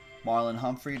back. Marlon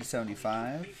Humphrey to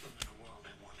 75. People in the world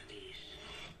have one of these.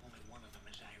 Only one of them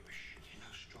is Irish. You know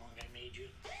how strong I made you?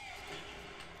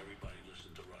 Everybody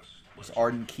listen to Russ. It's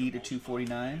Arden Key to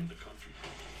 249. The country.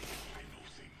 I know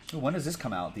things. Ooh, when does this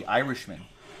come out? The Irishman.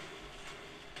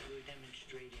 You're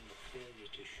demonstrating the failure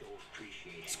to show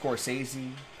appreciation.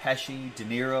 Scorsese, Pesci, De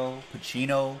Niro,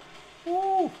 Pacino.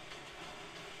 Woo!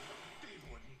 They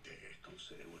wouldn't dare. Don't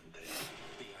say they wouldn't dare.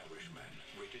 The Irishman,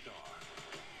 rated R.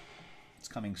 It's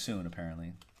coming soon,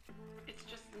 apparently. It's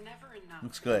just never enough.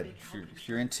 Looks good. If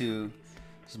you're into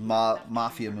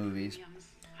mafia movies.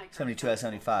 72 out of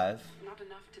 75. Not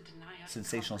enough to deny us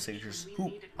Sensational coverage signatures. when we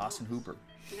Hoop. need it Austin most. Hooper.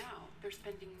 Now they're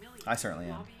spending millions I certainly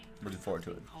am. lobbying for Looking forward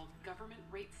to it. something called government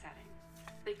rate setting.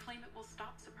 They claim it will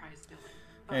stop surprise billing.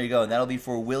 There you go. And that'll be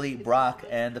for Willie, Brock,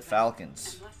 and the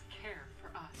Falcons. And less care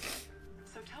for us.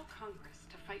 So tell Congress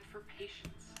to fight for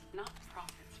patients, not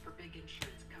profits for big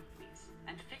insurance companies,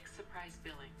 and fix surprise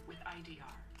billing with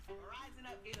IDR. Rising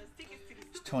up in us tickets to the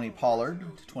It's Tony Pollard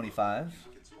to 25.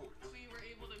 we were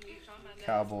able to meet Sean Mendes.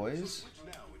 Cowboys.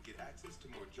 Now and get access to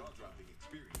more jaw-dropping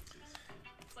experiences.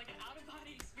 It's like an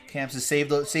out-of-body experience. Camps to save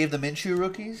the Minshew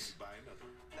rookies. Buy another.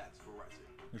 That's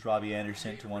Verizon. There's Robbie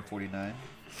Anderson to 149.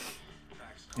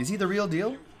 Is he the real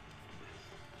deal?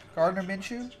 Gardner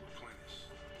Minshew? So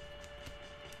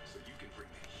you can bring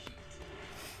the heat.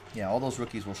 Yeah, all those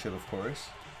rookies will ship, of course.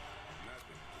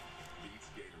 Nothing beats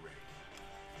Gatorade.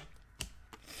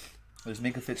 There's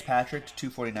Minka Fitzpatrick to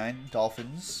 249.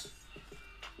 Dolphins.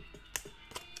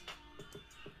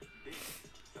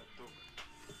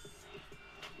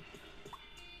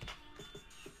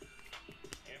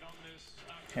 And on this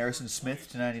Harrison Smith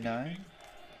to 99.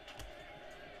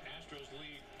 Astros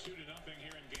lead 2-0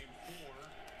 here in Game 4.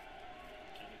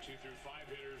 And the 2 through 5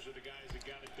 hitters are the guys that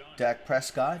got it done. Dak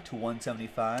Prescott to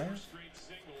 175. Straight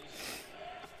singles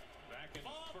back in the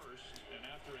first, and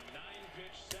after a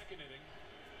 9-pitch second inning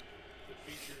that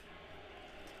featured a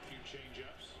few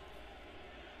change-ups.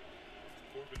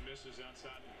 Corbin misses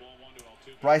outside with ball 1 to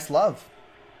Altuve. Bryce Love.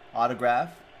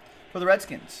 Autograph for the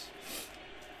Redskins.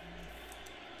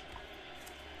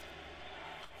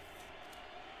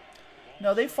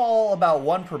 No, they fall about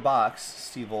 1 per box,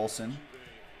 Steve Olson.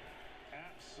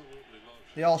 Absolutely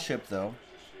loves They all ship, though.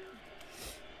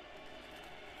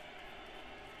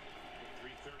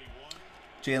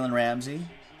 331. Jalen Ramsey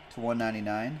to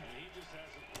 199. And he just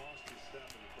hasn't lost his step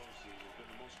in the postseason. He's been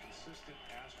the most consistent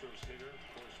Astros hitter, of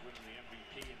course, winning the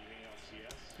MVP in the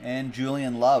ALCS. And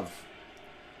Julian Love.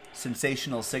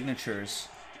 Sensational signatures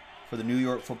for the New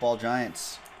York Football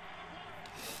Giants.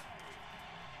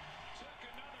 Took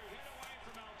another hit away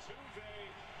from Altuve.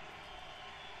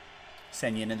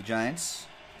 Senyin and the Giants.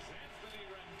 Anthony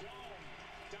Rendon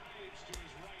dives to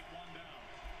his right, 1 down.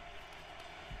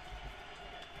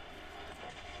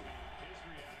 His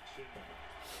reaction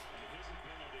and his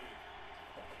ability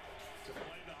to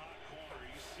play the hot corner.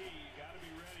 You see, you got to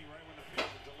be ready right when the pitch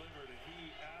is delivered, and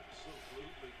he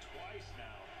absolutely twice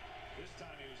now. This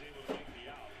time he was able to make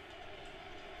the out.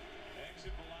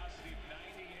 Exit velocity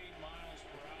 98 miles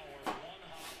per hour, 1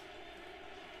 hop.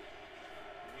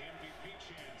 And the MVP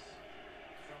chance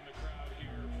from the crowd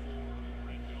here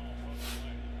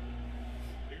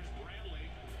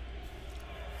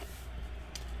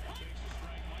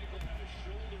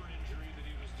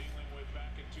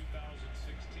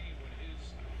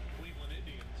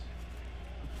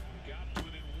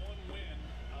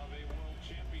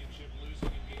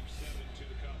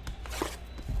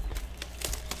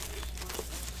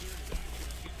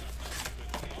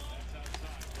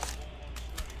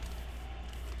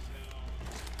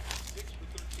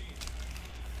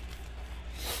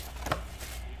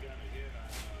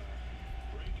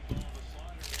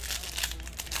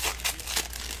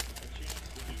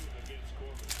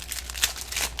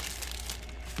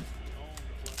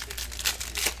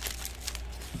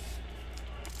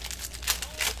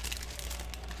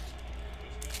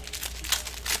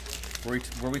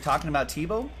Were we talking about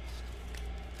Tebow?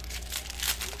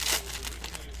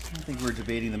 I don't think we were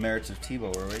debating the merits of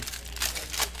Tebow, were we?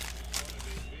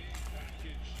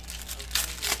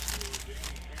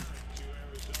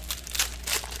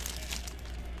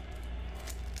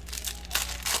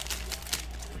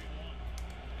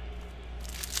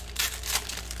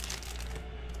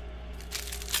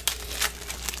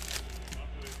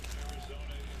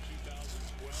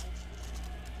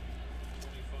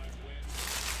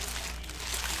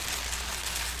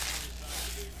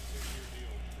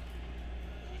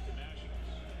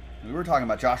 We were talking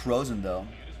about Josh Rosen, though.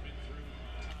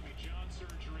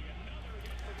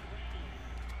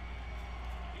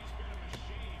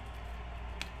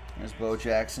 There's Bo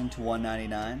Jackson to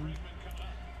 199.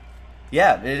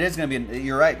 Yeah, it is going to be.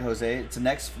 You're right, Jose. It's a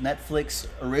next Netflix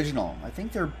original. I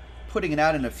think they're putting it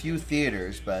out in a few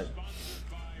theaters, but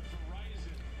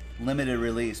limited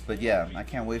release. But yeah, I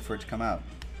can't wait for it to come out.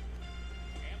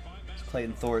 It's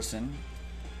Clayton Thorson.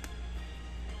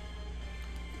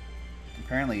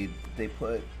 Apparently they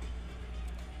put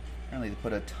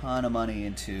a ton of money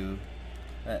into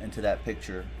that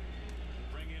picture.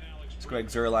 It's Greg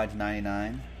Zuerlein to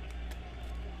 99.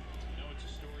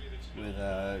 With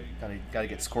gotta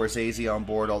get Scorsese on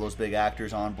board, all those big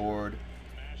actors on board.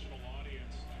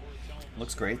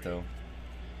 Looks great though.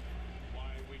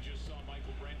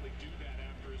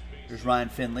 There's Ryan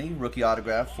Finley, rookie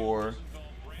autograph for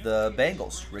the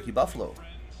Bengals, Ricky Buffalo.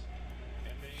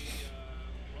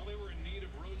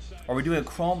 Are we doing a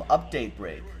Chrome update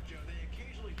break?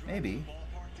 Maybe.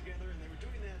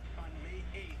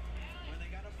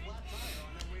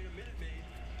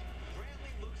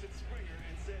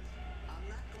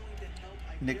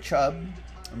 Nick Chubb,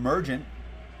 Emergent,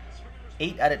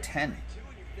 8 out of 10.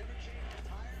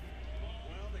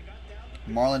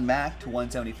 Marlon Mack to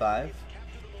 175.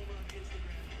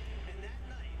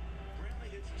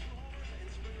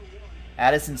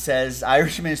 Addison says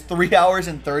Irishman is 3 hours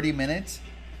and 30 minutes.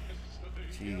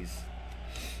 Jeez.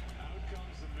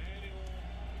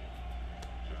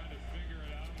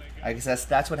 I guess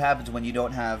that's what happens when you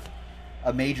don't have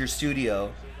a major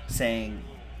studio saying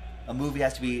a movie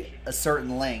has to be a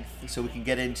certain length so we can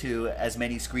get into as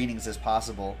many screenings as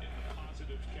possible.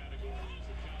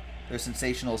 They're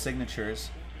sensational signatures.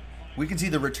 We can see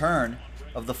the return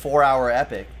of the 4-hour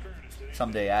epic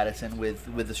someday, Addison,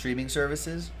 with the streaming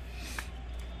services.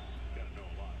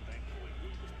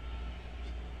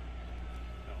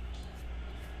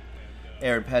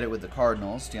 Aaron Pettit with the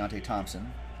Cardinals, Deontay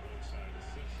Thompson.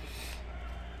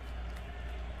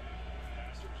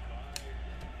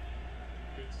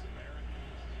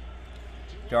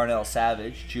 Darnell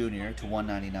Savage Jr. to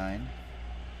 199.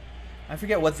 I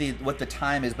forget what the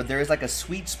time is, but there is like a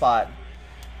sweet spot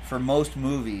for most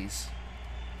movies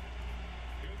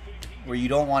where you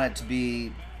don't want it to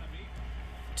be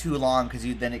too long because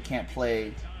then it can't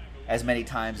play as many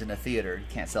times in a theater.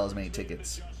 You can't sell as many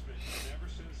tickets.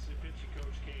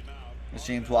 It's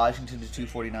James Washington to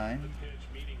 249.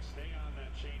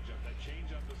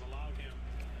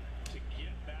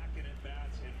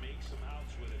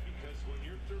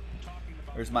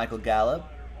 There's Michael Gallup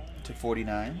to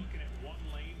 49.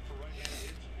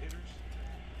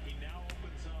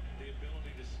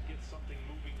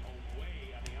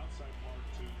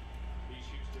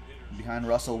 Behind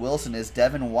Russell Wilson is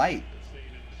Devin White.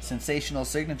 Sensational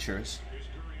signatures.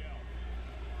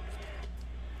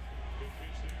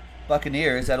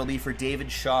 Buccaneers, that'll be for David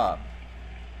Shaw.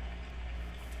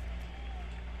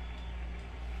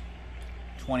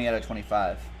 20 out of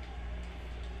 25.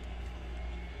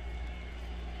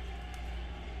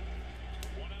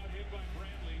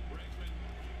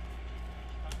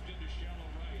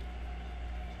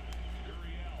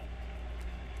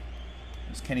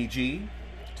 There's Kenny G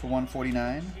to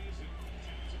 149.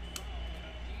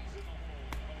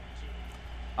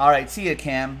 All right, see ya,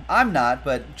 Cam. I'm not,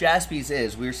 but Jaspy's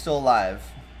is. We're still live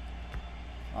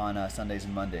on Sundays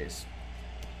and Mondays.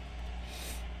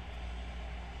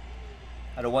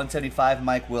 Out of 175,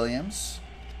 Mike Williams.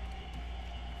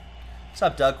 What's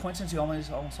up, Doug? Coincidence, you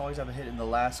almost always have a hit in the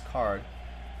last card.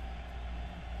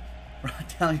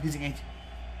 Down using H.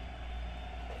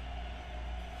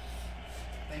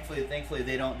 Thankfully,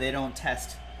 they don't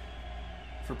test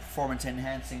for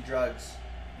performance-enhancing drugs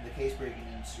in the case-breaking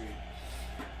industry.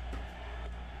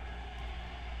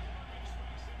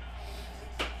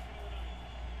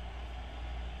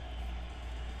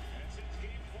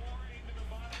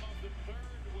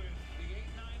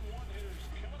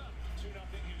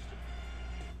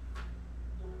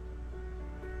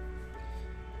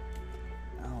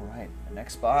 All right, the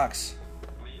next box.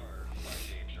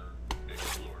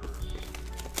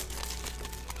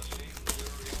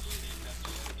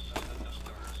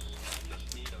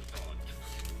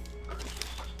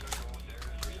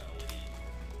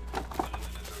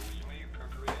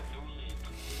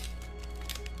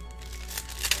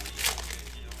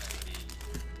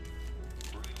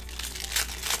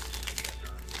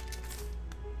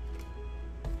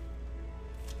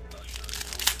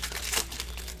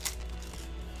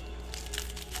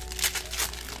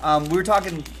 We were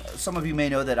talking, some of you may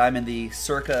know that I'm in the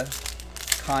Circa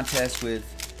contest with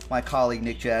my colleague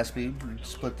Nick Jaspy. We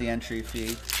split the entry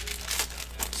fee.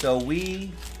 So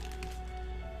we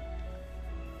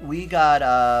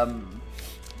got,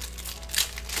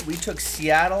 we took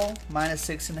Seattle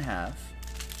 -6.5,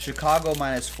 Chicago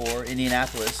 -4,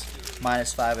 Indianapolis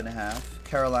 -5.5,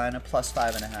 Carolina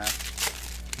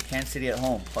 +5.5, Kansas City at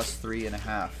home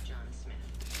 +3.5.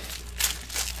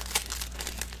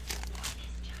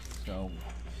 So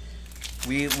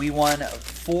we won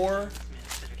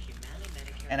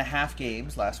 4.5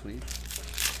 games last week.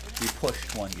 We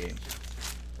pushed 1 game,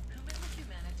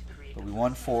 but we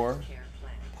won 4,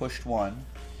 pushed 1.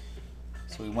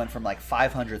 So we went from like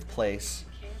 500th place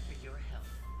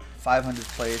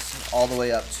all the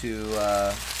way up to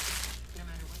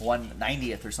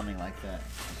 190th or something like that.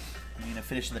 I'm gonna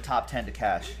finish in the top 10 to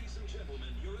cash.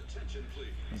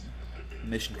 The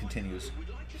mission continues.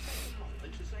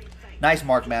 Nice,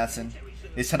 Mark Madsen.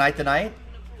 Is tonight the night?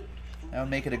 That would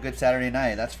make it a good Saturday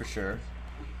night, that's for sure.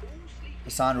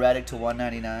 Hassan Reddick to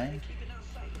 199.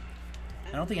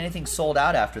 I don't think anything's sold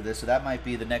out after this, so that might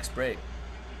be the next break.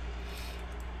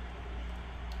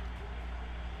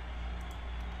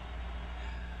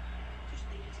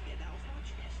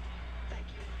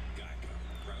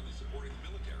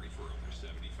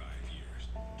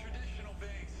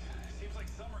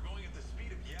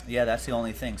 Yeah, that's the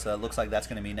only thing. So it looks like that's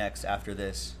going to be next after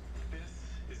this.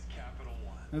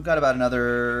 We've got about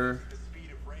another,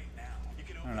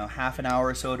 I don't know, half an hour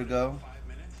or so to go.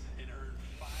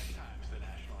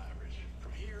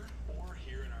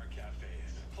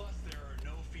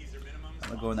 I'm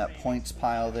going to go in that points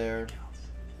pile there.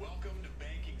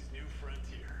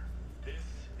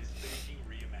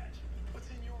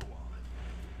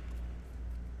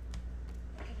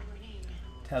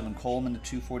 Tevin Coleman to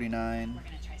 249.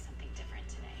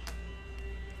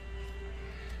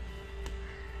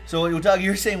 So, Doug,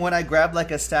 you're saying when I grab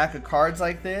like a stack of cards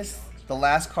like this, the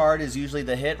last card is usually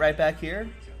the hit right back here?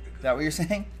 Is that what you're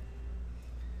saying?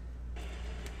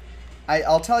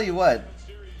 I'll tell you what.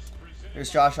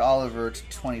 There's Josh Oliver to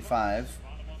 25.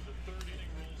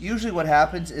 Usually what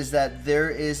happens is that there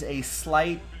is a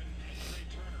slight...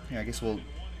 Here, I guess let's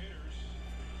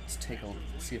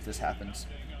see if this happens.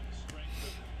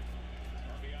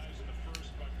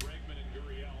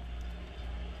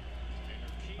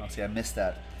 Oh, see, I missed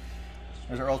that.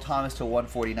 There's Earl Thomas to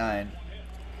 149.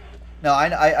 No,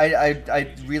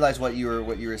 I realized what you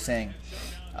were saying.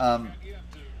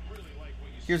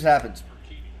 Here's what happens.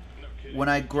 When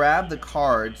I grab the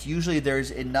cards, usually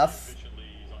there's enough.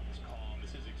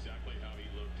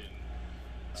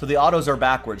 So the autos are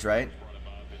backwards, right?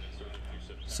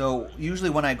 So usually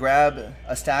when I grab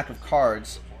a stack of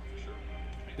cards,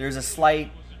 there's a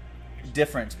slight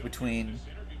difference between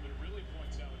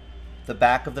the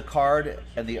back of the card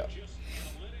and the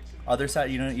other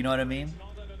side. You know what I mean?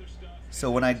 So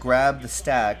when I grab the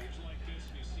stack,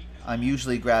 I'm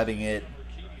usually grabbing it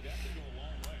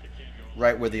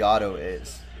right where the auto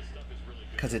is,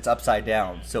 because it's upside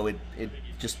down. So it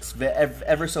just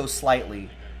ever so slightly,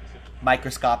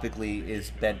 microscopically, is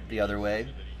bent the other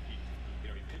way,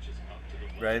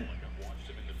 right?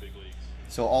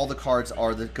 So all the cards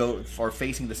are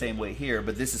facing the same way here,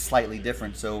 but this is slightly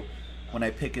different. So when I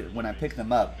pick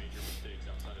them up,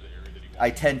 I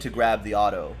tend to grab the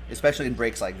auto, especially in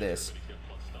breaks like this.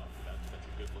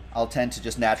 I'll tend to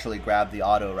just naturally grab the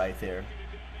auto right there.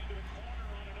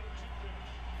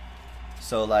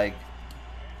 So like,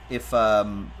 if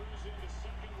I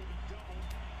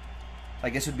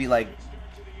guess it would be like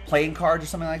playing cards or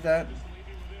something like that.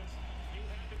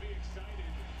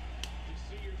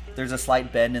 There's a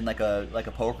slight bend in like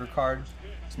a poker card.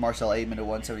 It's Marcel Aitman to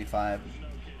 175.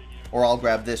 Or I'll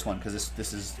grab this one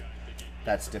because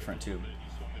that's different too.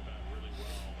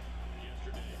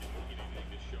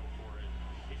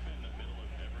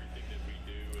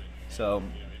 So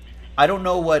I don't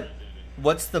know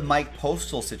what's the Mike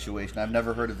Postal situation. I've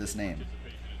never heard of this name.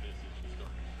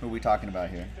 Who are we talking about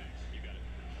here?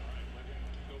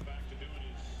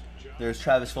 There's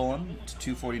Travis Fulham to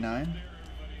 249.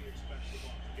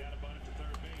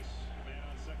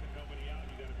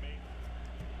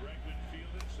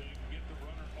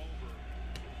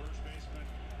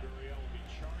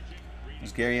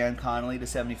 There's Gary Ann Connolly to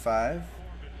 75.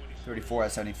 34 out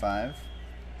of 75.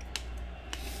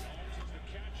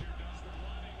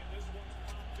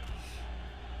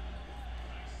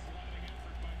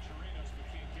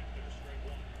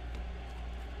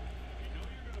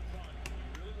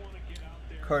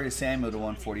 Curtis Samuel to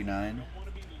 149.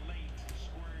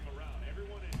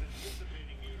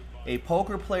 A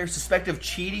poker player suspected of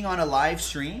cheating on a live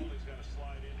stream?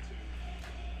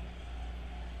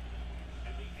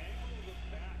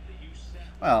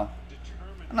 Well,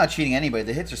 I'm not cheating anybody.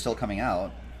 The hits are still coming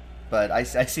out. But I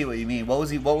see what you mean. What was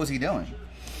he doing?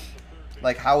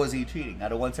 Like, how was he cheating?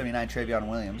 Out of 179, Travion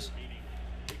Williams.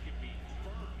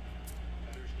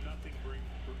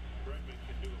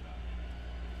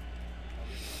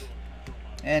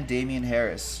 And Damian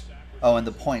Harris. Oh, and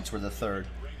the points were the third.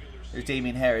 There's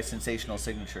Damian Harris, sensational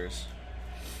signatures.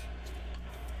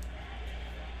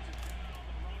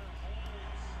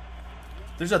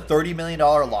 There's a $30 million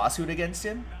lawsuit against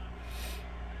him?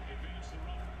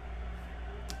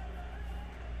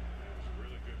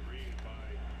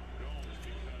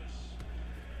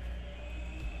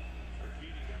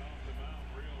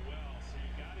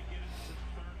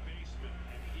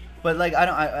 But like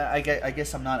I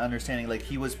guess I'm not understanding. Like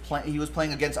he was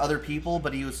playing against other people,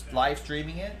 but he was live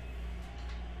streaming it.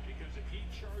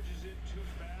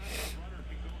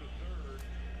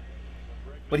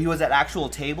 But he was at actual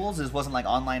tables. This wasn't like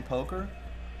online poker.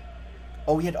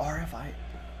 Oh, he had RFID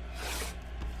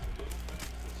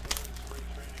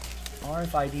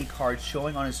cards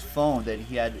showing on his phone that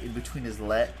he had in between his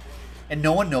leg, and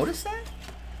no one noticed that.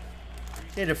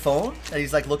 He had a phone that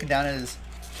he's like looking down at his.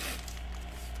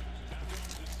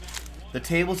 The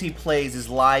tables he plays is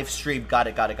live streamed. Got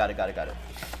it. Yeah,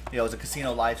 it was a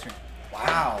casino live stream.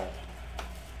 Wow.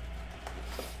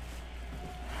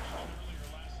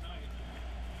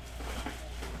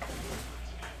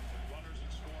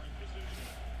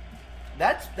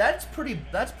 That's pretty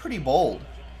bold.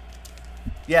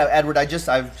 Yeah, Edward, I'm just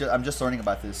learning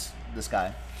about this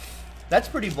guy. That's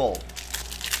pretty bold.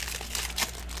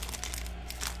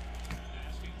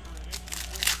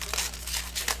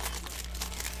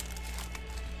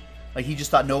 Like, he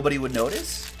just thought nobody would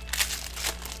notice?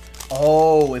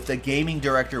 Oh, if the gaming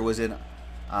director was in...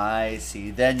 I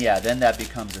see. Then, yeah, then that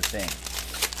becomes a thing.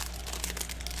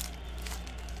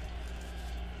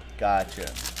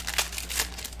 Gotcha.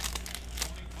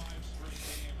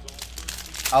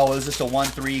 Oh, it was just a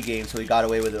 1-3 game, so he got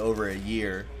away with it over a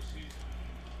year.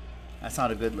 That's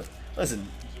not a good... Listen,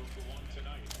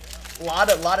 a lot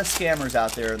of scammers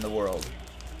out there in the world,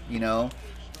 you know?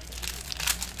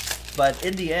 But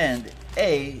in the end,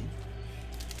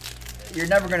 you're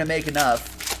never going to make enough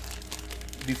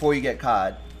before you get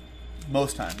caught,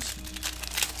 most times.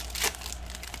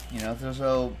 You know,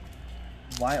 so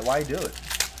why do it?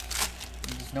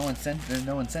 There's no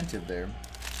incentive there.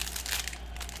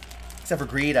 Except for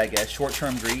greed, I guess.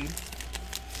 Short-term greed.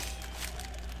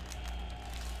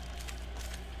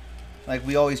 Like,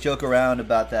 we always joke around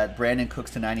about that Brandon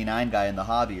Cooks to 99 guy in the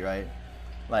hobby, right?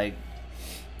 Like,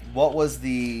 what was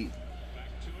the...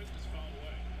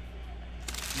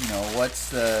 You know, what's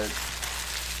the...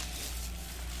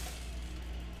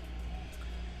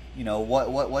 You know,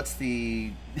 what's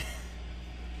the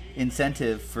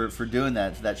incentive for doing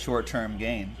that short-term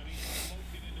gain?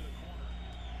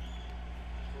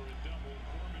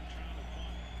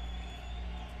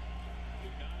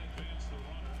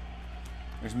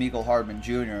 There's Mecole Hardman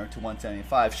Jr. to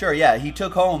 175. Sure, yeah, he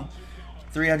took home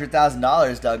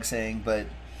 $300,000, Doug's saying, but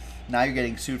now you're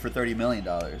getting sued for $30 million.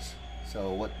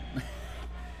 So what...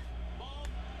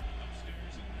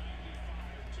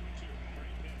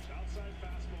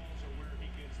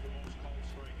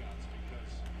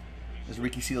 There's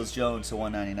Ricky Seals-Jones to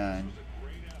 199.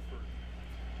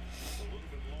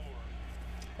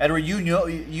 Edward, you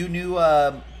knew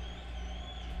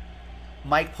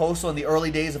Mike Postal in the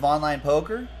early days of online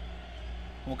poker?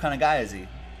 What kind of guy is he?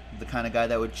 The kind of guy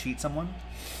that would cheat someone?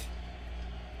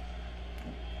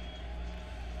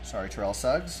 Sorry, Terrell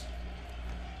Suggs.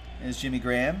 There's Jimmy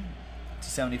Graham to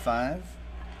 75.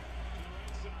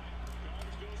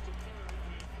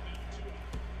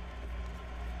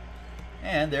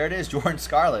 And there it is, Jordan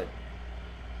Scarlett.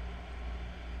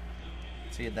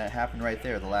 See, that happened right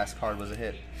there. The last card was a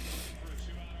hit.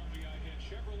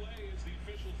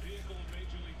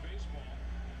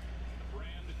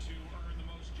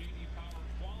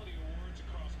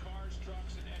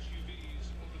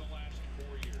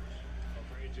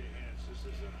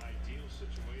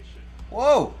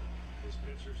 Whoa!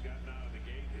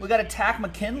 We got a Tack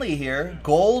McKinley here.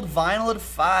 Gold vinyl at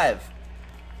 5.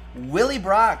 Willie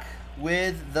Brock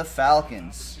with the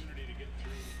Falcons.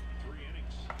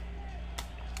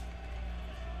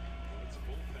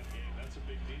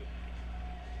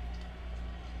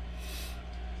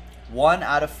 One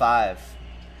out of 5.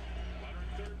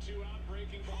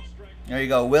 There you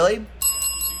go, Willie.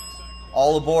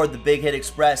 All aboard the Big Hit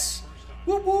Express.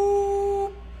 Whoop whoop.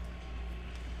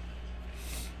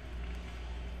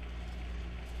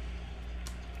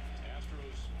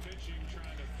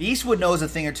 Eastwood knows a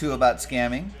thing or two about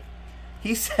scamming.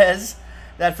 He says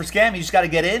that for scamming, you just got to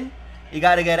get in, You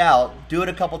got to get out, do it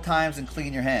a couple times, and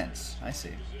clean your hands. I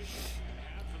see.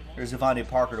 There's Devontae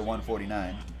Parker to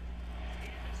 149.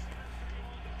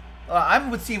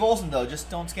 I'm with Steve Olsen, though. Just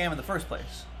don't scam in the first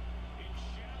place.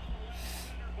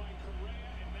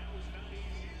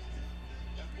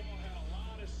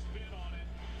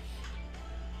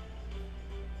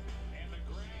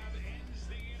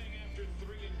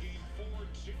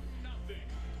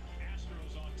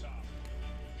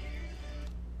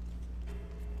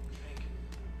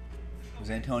 It was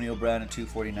Antonio Brown at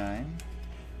 249.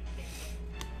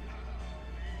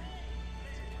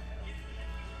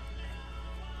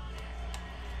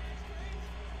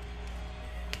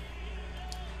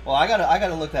 Well, I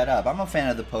gotta look that up. I'm a fan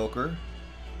of the poker.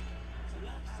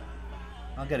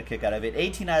 I'll get a kick out of it.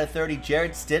 18 out of 30,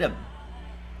 Jarrett Stidham.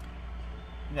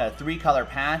 We got a 3-color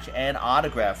patch and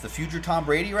autograph. The future Tom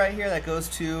Brady right here. That goes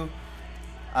to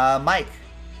Mike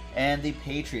and the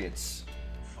Patriots.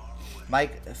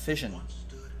 Mike Fission.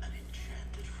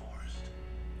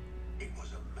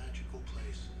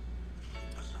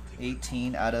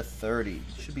 18 out of 30.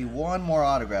 Should be one more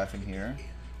autograph in here.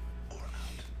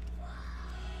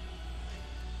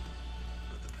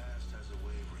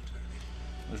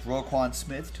 It was Roquan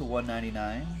Smith to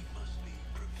 199.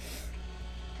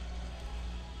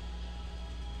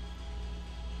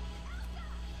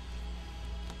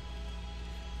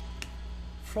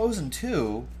 Frozen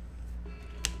 2.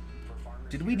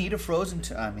 Did we need a Frozen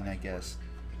 2? I mean, I guess.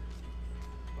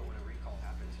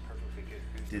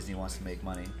 Disney wants to make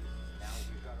money.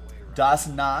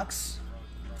 Dawson Knox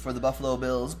for the Buffalo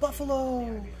Bills.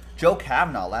 Buffalo! Joe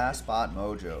Cavanaugh, last spot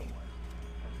mojo.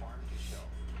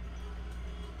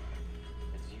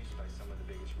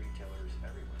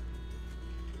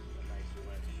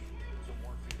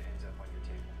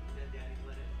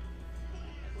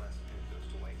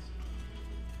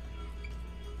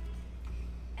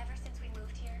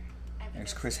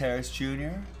 There's Chris Harris Jr.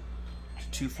 to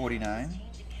 249.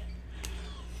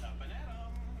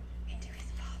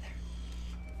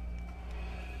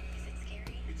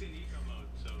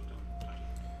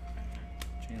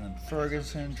 Jalen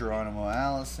Ferguson, Geronimo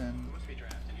Allison.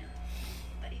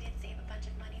 But he did save a bunch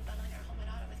of money bundling our home and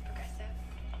auto with Progressive.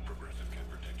 Progressive can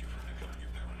protect you from killing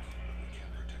your parents. We can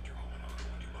protect your home and auto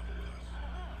when you bundle with us.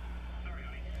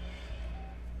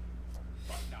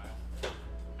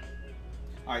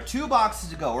 All right, 2 boxes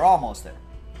to go. We're almost there.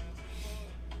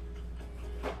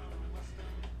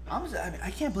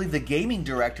 I can't believe the gaming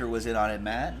director was in on it,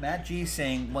 Matt. Matt G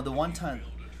saying, well, the one time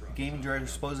the gaming director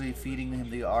supposedly feeding him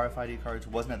the RFID cards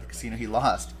wasn't at the casino he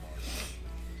lost.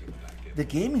 The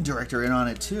gaming director in on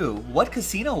it too. What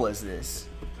casino was this?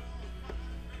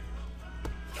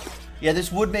 Yeah,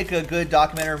 this would make a good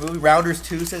documentary movie. Rounders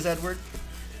 2, says Edward.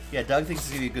 Yeah, Doug thinks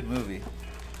it's going to be a good movie.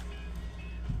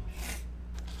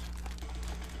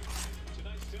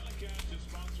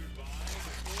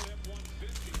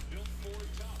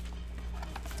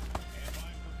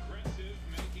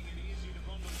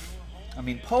 I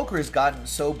mean, poker has gotten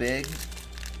so big.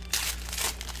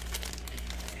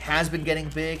 Has been getting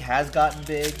big, has gotten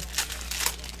big.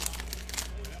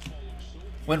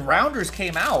 When Rounders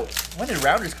came out, when did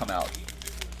Rounders come out?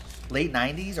 Late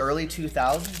 90s, early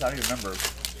 2000s? I don't even remember.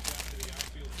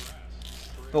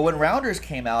 But when Rounders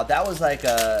came out, that was like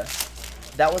a,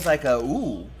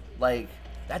 ooh, like,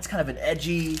 that's kind of an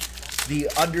edgy, the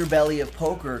underbelly of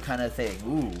poker kind of thing.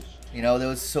 Ooh, you know, it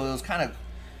was kind of.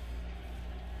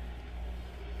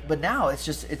 But now it's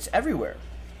just, it's everywhere.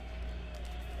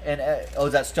 And, oh,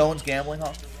 is that Stone's Gambling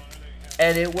Hall?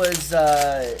 And it was,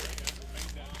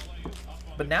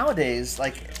 but nowadays,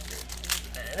 like,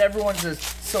 everyone's a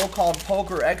so-called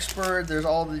poker expert. There's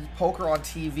all the poker on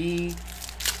TV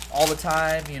all the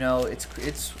time. You know,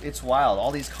 it's wild.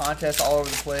 All these contests all over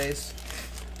the place.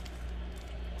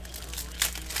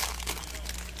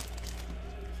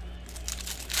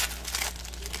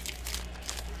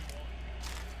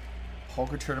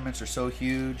 Poker tournaments are so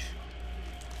huge.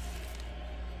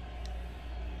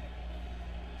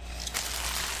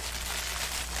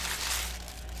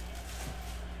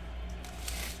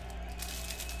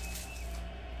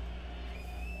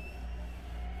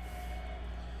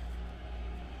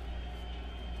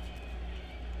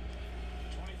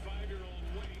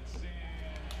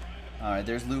 All right,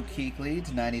 there's Luke Kuechly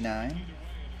to 99.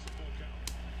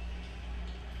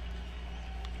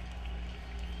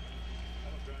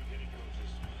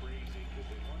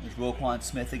 There's Roquan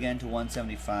Smith again to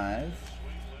 175.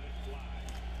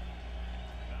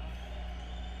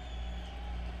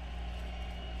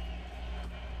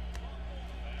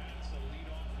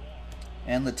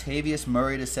 And Latavius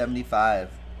Murray to 75.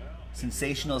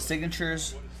 Sensational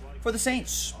signatures for the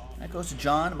Saints. That goes to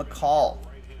John McCall.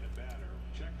 Right-handed batter.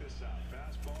 Check this out.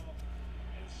 Fastball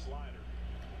and slider.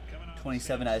 Coming out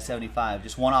 27 out of 75.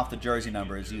 Just one off the jersey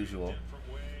number as usual.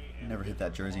 different way and Never hit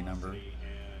that jersey number. and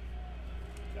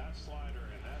that slider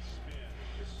and that spin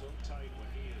is so tight when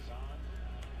he is on.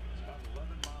 It's about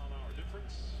 11-mile-an-hour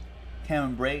difference.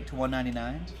 Cameron Brake to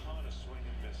 199. Ton of swing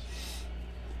and miss.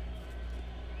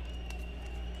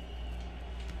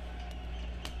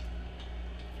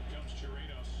 Here comes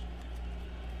Chirinos.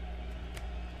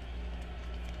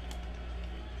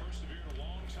 Persevered a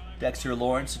long time. Dexter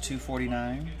Lawrence to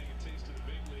 249. Getting a taste of the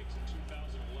big leagues in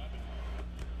 2011.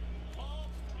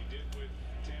 He did with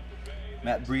Tampa Bay.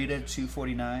 Matt Breida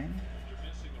 249. After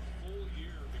missing a full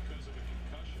year because of a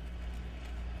concussion.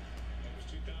 That was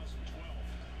 2012.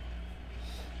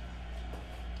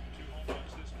 2 home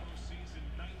runs this postseason,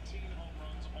 19 home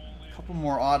runs all in. Couple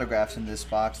more autographs in this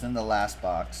box than the last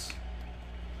box.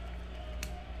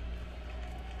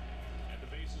 And the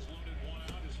bases loaded, 1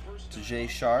 out. His first To Jay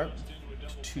Sharp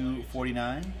to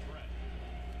 249. threat.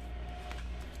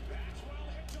 That's well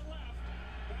hit to left.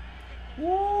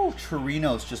 Woo!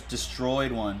 Chirinos just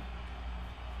destroyed one.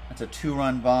 That's a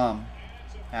 2-run bomb.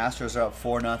 Astros are up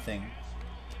 4-0.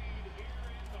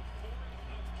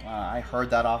 Wow, I heard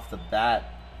that off the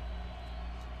bat.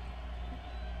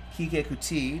 Kike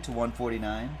Kuti to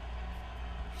 149.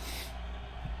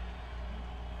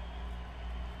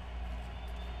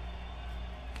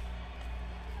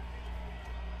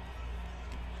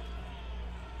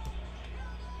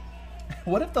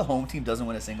 What if the home team doesn't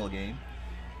win a single game?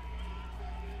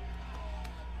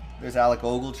 There's Alec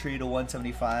Ogletree to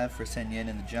 175 for Sen Yin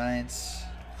and the Giants.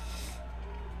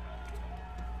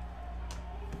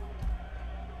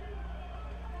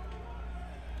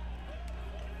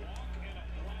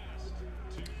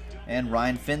 And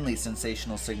Ryan Finley,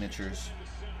 sensational signatures.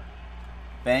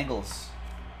 Bengals.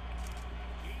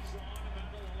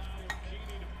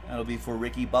 That'll be for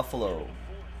Ricky Buffalo. One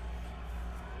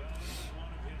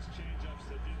of his changeups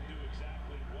that didn't do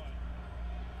exactly what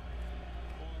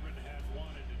Corbin had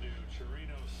wanted to do.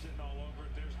 Chirino sitting all over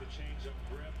it. There's the changeup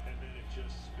grip, and then it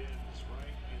just spins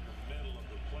right in the middle of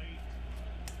the plate.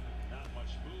 Not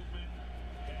much movement.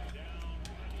 Head down,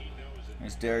 and he knows it.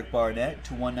 There's Derek Barnett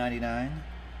to 199.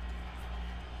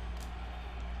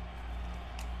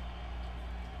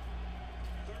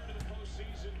 Third of the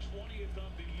postseason, 20th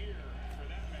of the year for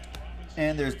that man. Robinson.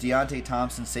 And there's Deontay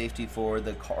Thompson, safety for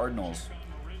the Cardinals.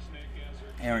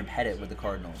 Aaron Pettit with the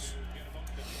Cardinals.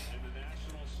 In the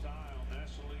national style,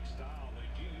 National League style,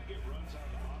 you get runs out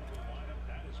of the bottom of the lineup,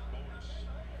 that is bonus.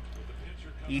 With the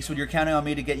pitcher coming Eastwood, you're counting on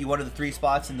me to get you one of the 3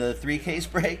 spots in the 3-case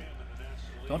break?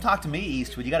 Don't talk to me,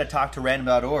 Eastwood. You got to talk to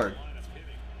random.org.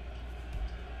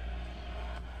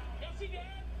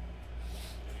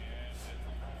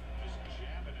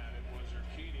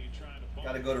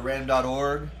 Got to go to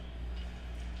random.org.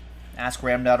 Ask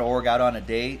random.org out on a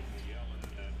date.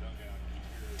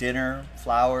 Dinner,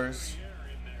 flowers.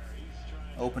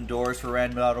 Open doors for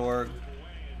random.org.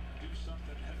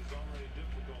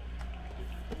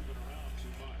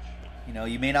 You know,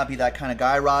 you may not be that kind of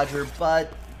guy, Roger,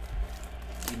 but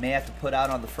you may have to put out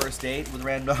on the first date with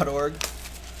random.org.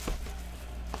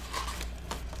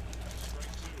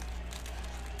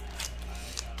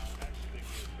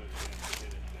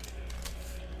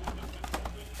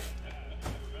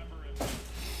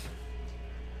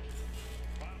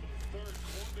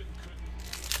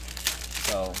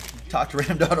 So, talk to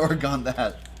ram.org on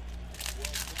that.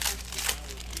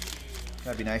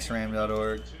 That'd be nice,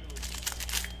 ram.org.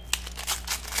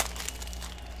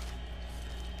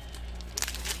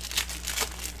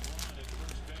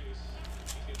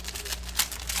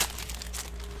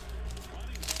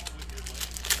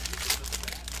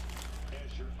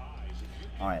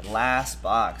 All right, last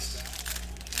box.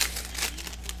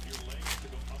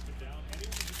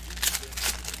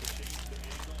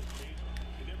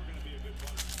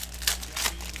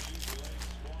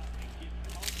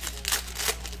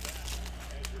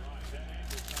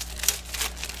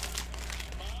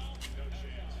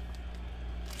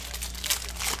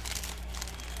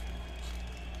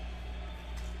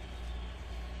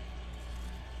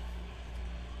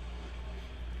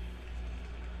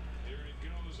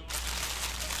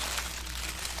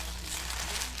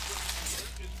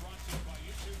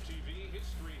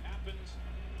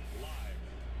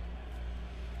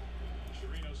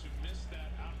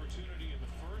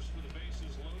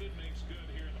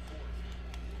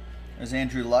 There's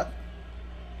Andrew Luck,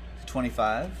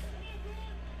 25.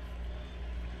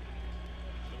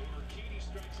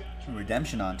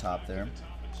 Redemption on top there.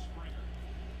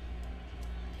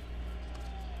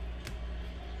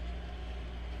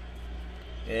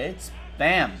 It's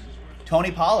bam. Tony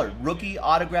Pollard, rookie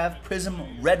autograph Prism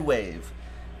Red Wave.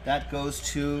 That goes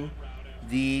to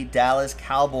the Dallas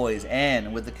Cowboys,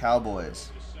 and with the Cowboys.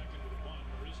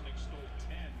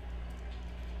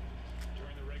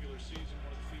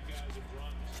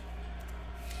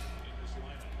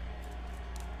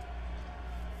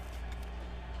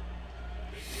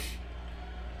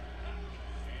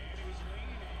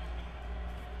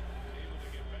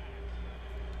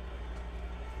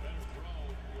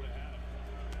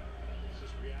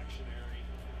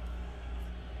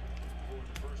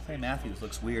 Hey, Matthews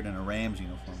looks weird in a Rams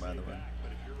uniform, by the way.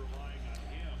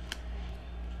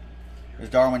 There's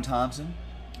Darwin Thompson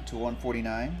to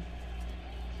 149.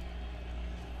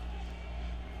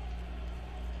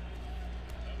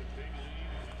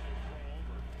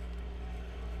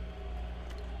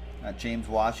 Got James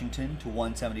Washington to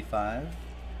 175.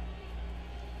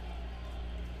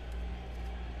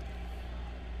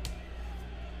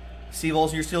 Steve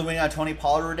Olsen, you're still waiting on Tony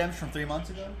Pollard redemption from 3 months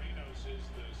ago?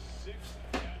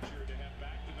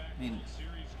 I mean,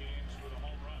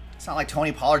 it's not like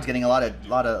Tony Pollard's getting a lot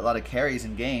of carries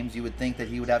in games. You would think that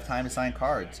he would have time to sign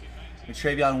cards. And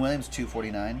Travion Williams,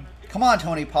 249. Come on,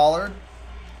 Tony Pollard.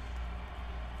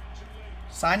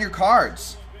 Sign your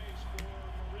cards.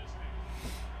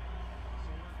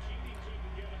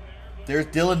 There's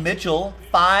Dylan Mitchell,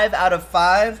 5 out of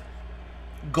 5.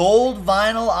 Gold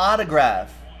vinyl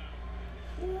autograph.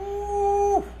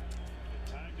 Ooh.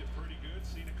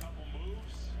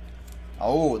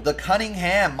 Oh, the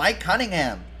Cunningham, Mike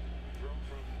Cunningham.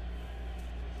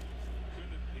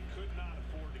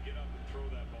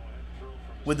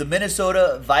 With the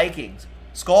Minnesota Vikings.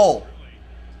 Skull.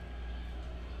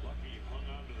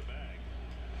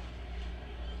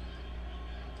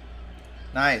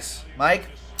 Nice. Mike.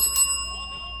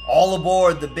 All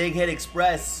aboard the Big Hit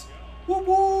Express. Woo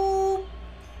woo.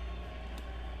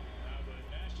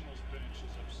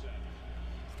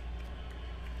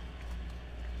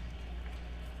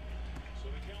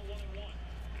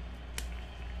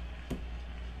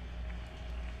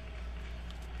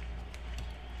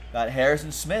 Got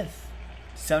Harrison Smith,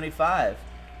 75.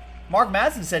 Mark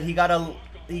Madsen said he got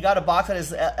a box at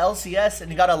his LCS and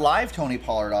he got a live Tony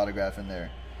Pollard autograph in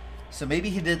there. So maybe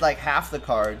he did like half the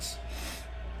cards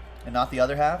and not the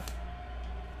other half.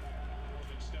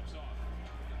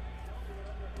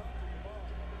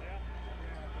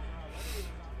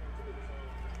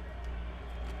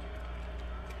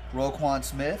 Roquan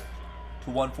Smith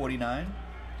to 149.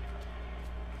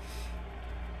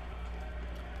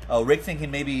 Oh, Rick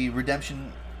thinking maybe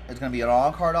redemption is going to be an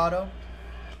on-card auto.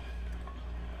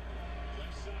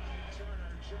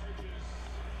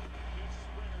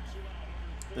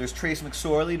 There's Trace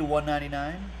McSorley to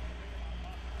 199.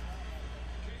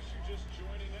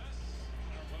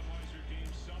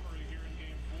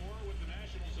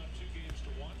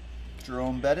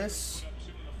 Jerome Bettis.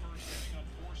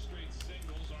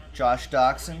 Josh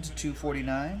Doxson to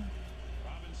 249.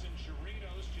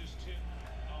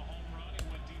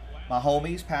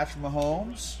 Mahomes, Patrick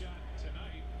Mahomes.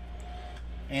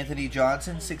 Anthony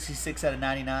Johnson, 66 out of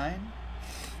 99.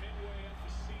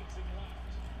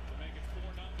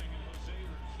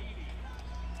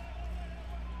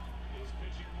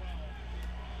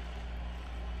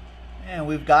 And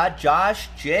we've got Josh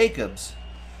Jacobs,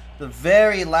 the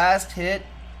very last hit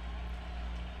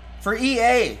for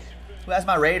EA. Who has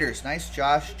my Raiders? Nice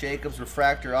Josh Jacobs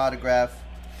refractor autograph.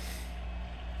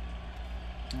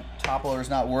 Top loader is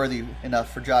not worthy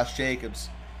enough for Josh Jacobs.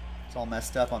 It's all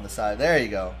messed up on the side. There you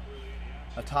go.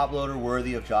 A top loader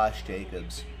worthy of Josh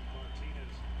Jacobs.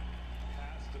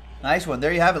 Nice one.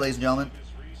 There you have it, ladies and gentlemen.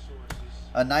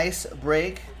 A nice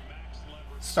break.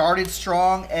 Started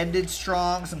strong, ended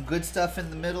strong. Some good stuff in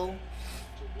the middle.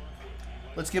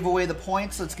 Let's give away the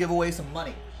points. Let's give away some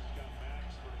money.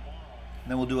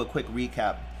 And then we'll do a quick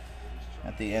recap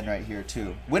at the end right here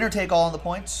too. Winner take all on the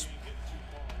points.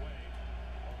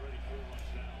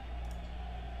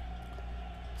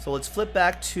 So let's flip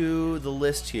back to the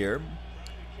list here.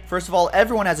 First of all,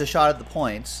 everyone has a shot at the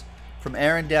points, from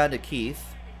Aaron down to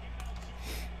Keith.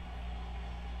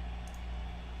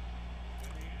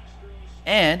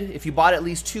 And if you bought at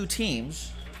least 2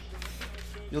 teams,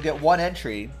 you'll get 1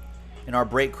 entry in our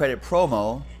break credit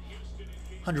promo,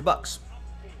 $100.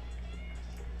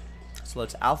 So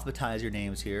let's alphabetize your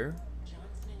names here.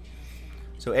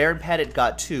 So Aaron Pettit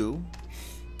got 2,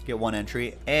 get 1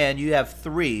 entry, and you have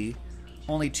 3.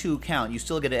 Only 2 count. You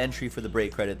still get an entry for the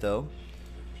break credit, though.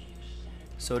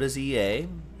 So does EA.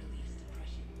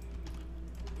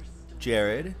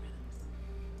 Jared.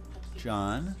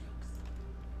 John.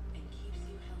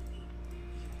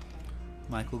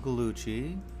 Michael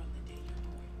Gallucci.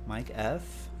 Mike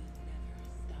F.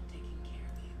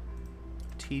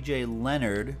 TJ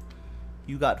Leonard,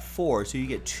 you got 4, so you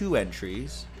get 2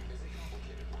 entries.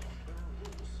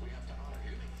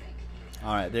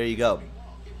 All right, there you go.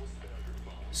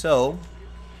 So,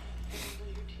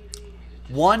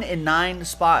 1 in 9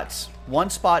 spots. 1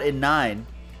 spot in 9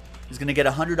 is going to get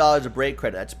 $100 of break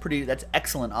credit. That's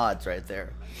excellent odds right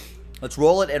there. Let's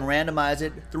roll it and randomize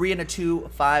it. 3 and a 2,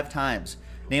 5 times.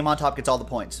 Name on top gets all the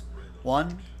points.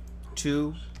 1,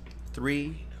 2,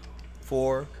 3,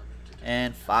 4,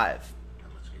 and 5.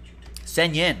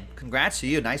 Sen Yin, congrats to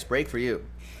you. Nice break for you.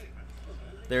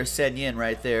 There's Sen Yin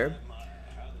right there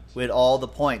with all the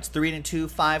points. 3 and 2,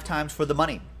 5 times for the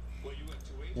money.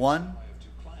 1,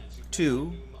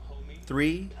 2,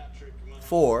 3,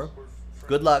 4.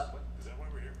 Good luck.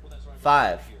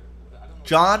 5.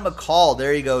 John McCall.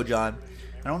 There you go, John.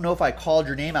 I don't know if I called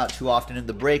your name out too often in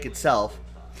the break itself,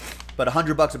 but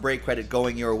 $100 of break credit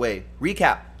going your way.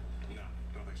 Recap.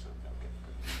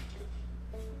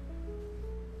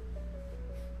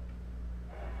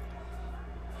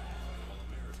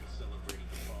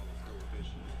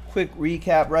 Quick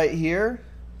recap right here.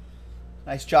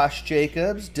 Nice Josh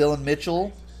Jacobs, Dylan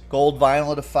Mitchell, gold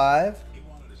vinyl to 5.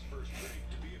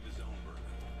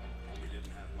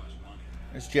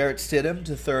 There's Jarrett Stidham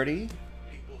to 30.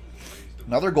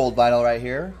 Another gold vinyl right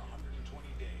here.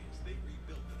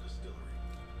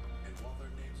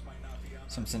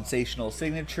 Some sensational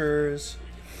signatures.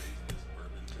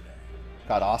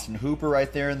 Got Austin Hooper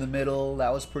right there in the middle.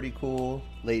 That was pretty cool.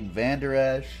 Leighton Vander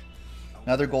Esch.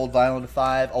 Another gold vinyl to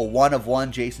 5. A 1 of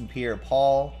 1 Jason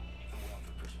Pierre-Paul.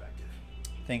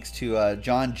 Thanks to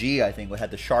John G, I think,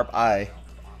 had the sharp eye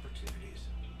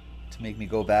to make me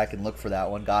go back and look for that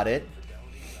one. Got it.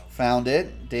 Found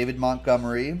it. David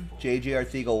Montgomery. J.J.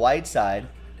 Arcega-Whiteside.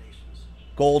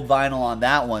 Gold vinyl on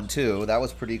that one, too. That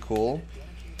was pretty cool.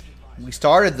 We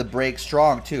started the break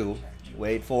strong, too.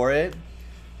 Wait for it.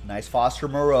 Nice Foster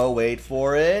Moreau. Wait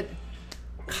for it.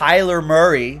 Kyler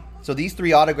Murray. So these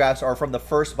 3 autographs are from the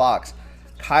first box.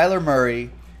 Kyler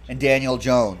Murray and Daniel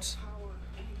Jones.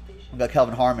 We've got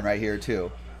Kelvin Harmon right here,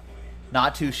 too.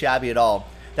 Not too shabby at all.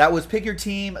 That was Pick Your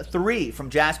Team 3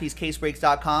 from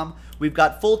JaspysCaseBreaks.com. We've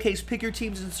got full case Pick Your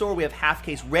Teams in the store. We have half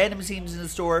case random teams in the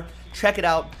store. Check it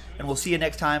out, and we'll see you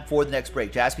next time for the next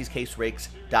break.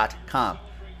 JaspysCaseBreaks.com.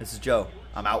 This is Joe.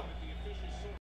 I'm out.